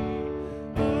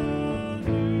 A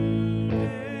new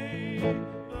day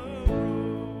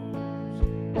arose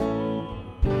all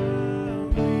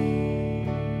around me.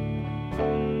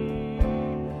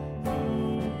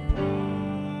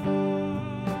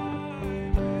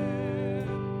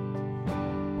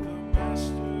 For the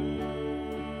Master.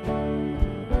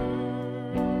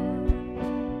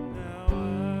 Now I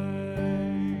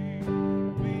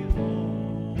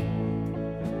belong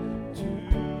to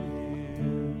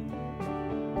Him.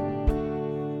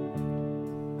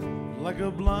 Like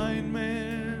a blind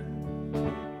man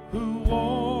who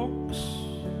walks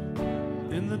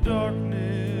in the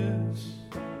darkness.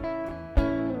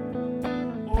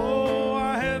 Oh,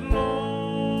 I had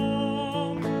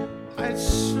longed, I'd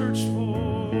searched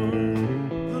for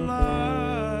the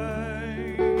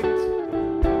light.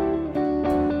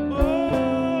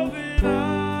 Oh, then I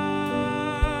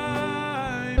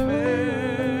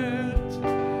met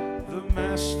the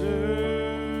Master.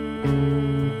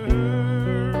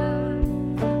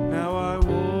 Now I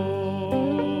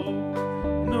walk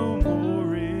no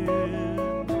more in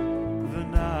the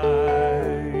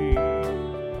night.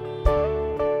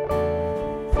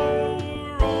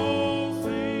 For all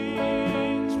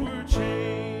things were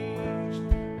changed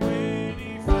when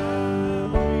He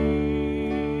found me.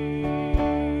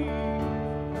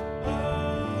 A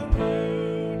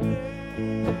new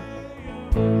day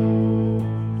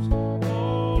arose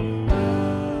all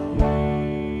around me.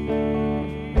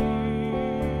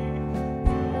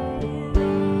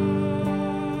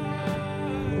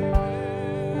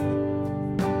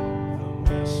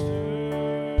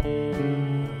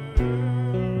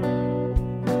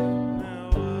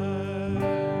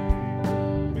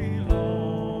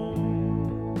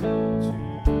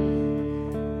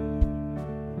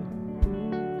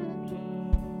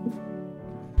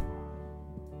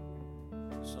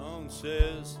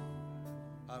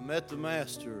 met the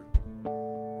Master.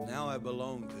 Now I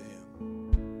belong to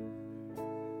him.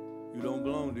 You don't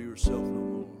belong to yourself no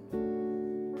more.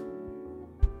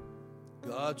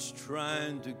 God's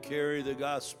trying to carry the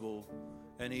gospel,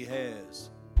 and he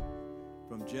has,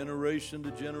 from generation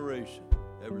to generation,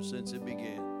 ever since it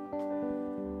began.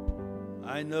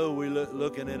 I know we're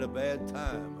looking at a bad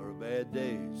time or bad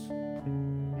days.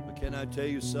 But can I tell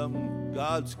you something?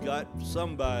 God's got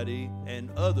somebody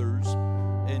and others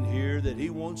in here that he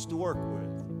wants to work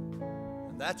with.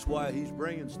 And that's why he's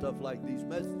bringing stuff like these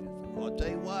messages. I'll tell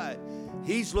you why.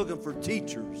 He's looking for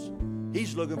teachers.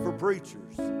 He's looking for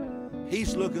preachers.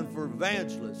 He's looking for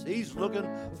evangelists. He's looking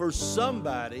for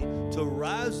somebody to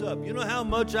rise up. You know how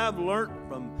much I've learned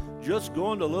from just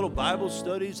going to little Bible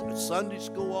studies at Sunday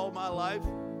school all my life?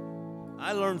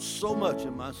 I learned so much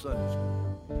in my Sunday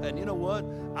school. And you know what?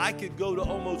 I could go to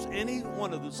almost any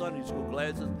one of the Sunday school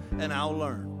classes and I'll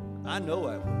learn. I know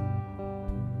I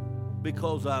will.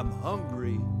 Because I'm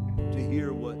hungry to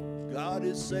hear what God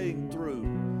is saying through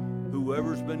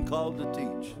whoever's been called to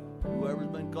teach, whoever's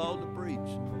been called to preach.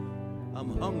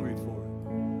 I'm hungry for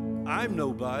it. I'm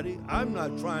nobody. I'm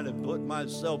not trying to put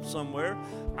myself somewhere.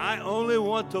 I only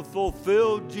want to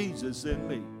fulfill Jesus in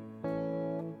me.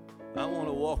 I want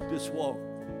to walk this walk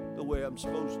the way I'm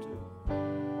supposed to.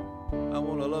 I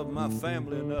want to love my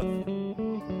family enough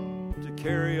to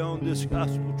carry on this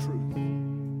gospel truth.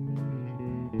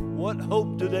 What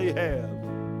hope do they have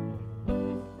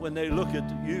when they look at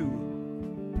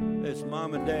you as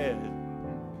mom and dad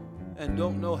and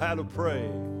don't know how to pray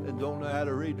and don't know how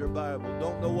to read their Bible,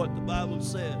 don't know what the Bible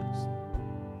says?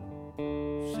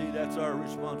 See, that's our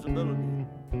responsibility.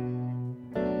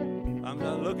 I'm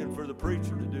not looking for the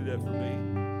preacher to do that for me.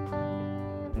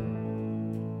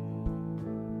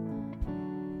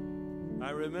 I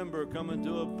remember coming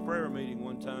to a prayer meeting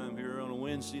one time here on a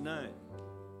Wednesday night.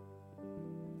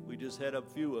 We just had a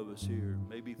few of us here,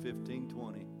 maybe 15,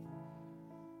 20.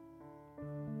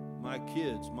 My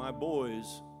kids, my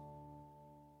boys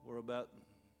were about,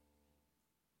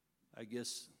 I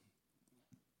guess,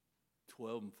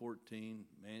 12 and 14.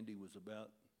 Mandy was about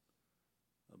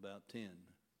 10.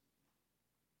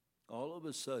 All of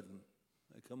a sudden,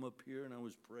 I come up here and I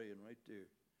was praying right there.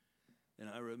 And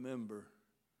I remember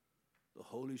the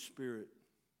Holy Spirit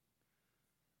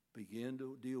began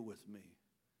to deal with me.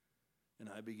 And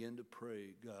I began to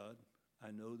pray, God, I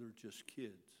know they're just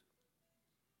kids.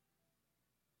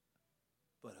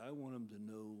 But I want them to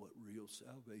know what real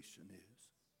salvation is.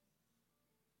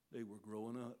 They were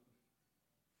growing up.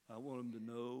 I want them to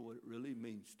know what it really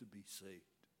means to be saved.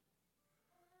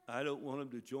 I don't want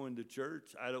them to join the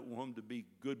church. I don't want them to be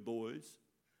good boys.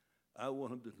 I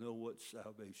want them to know what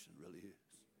salvation really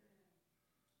is.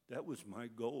 That was my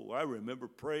goal. I remember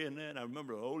praying that. I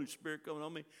remember the Holy Spirit coming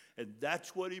on me, and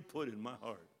that's what he put in my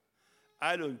heart.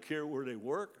 I don't care where they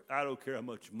work. I don't care how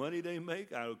much money they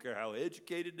make. I don't care how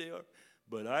educated they are.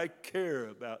 But I care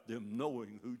about them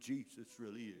knowing who Jesus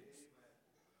really is.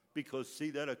 Because,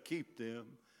 see, that'll keep them.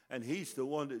 And he's the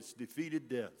one that's defeated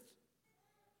death.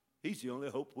 He's the only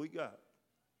hope we got.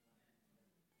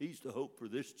 He's the hope for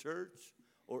this church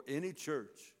or any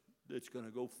church that's going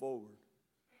to go forward.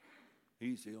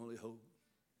 He's the only hope.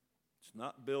 It's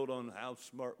not built on how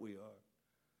smart we are.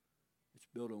 It's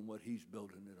built on what he's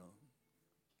building it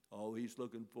on. All he's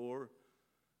looking for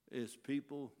is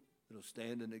people that'll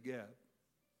stand in the gap.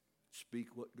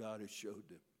 Speak what God has showed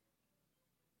them.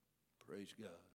 Praise God.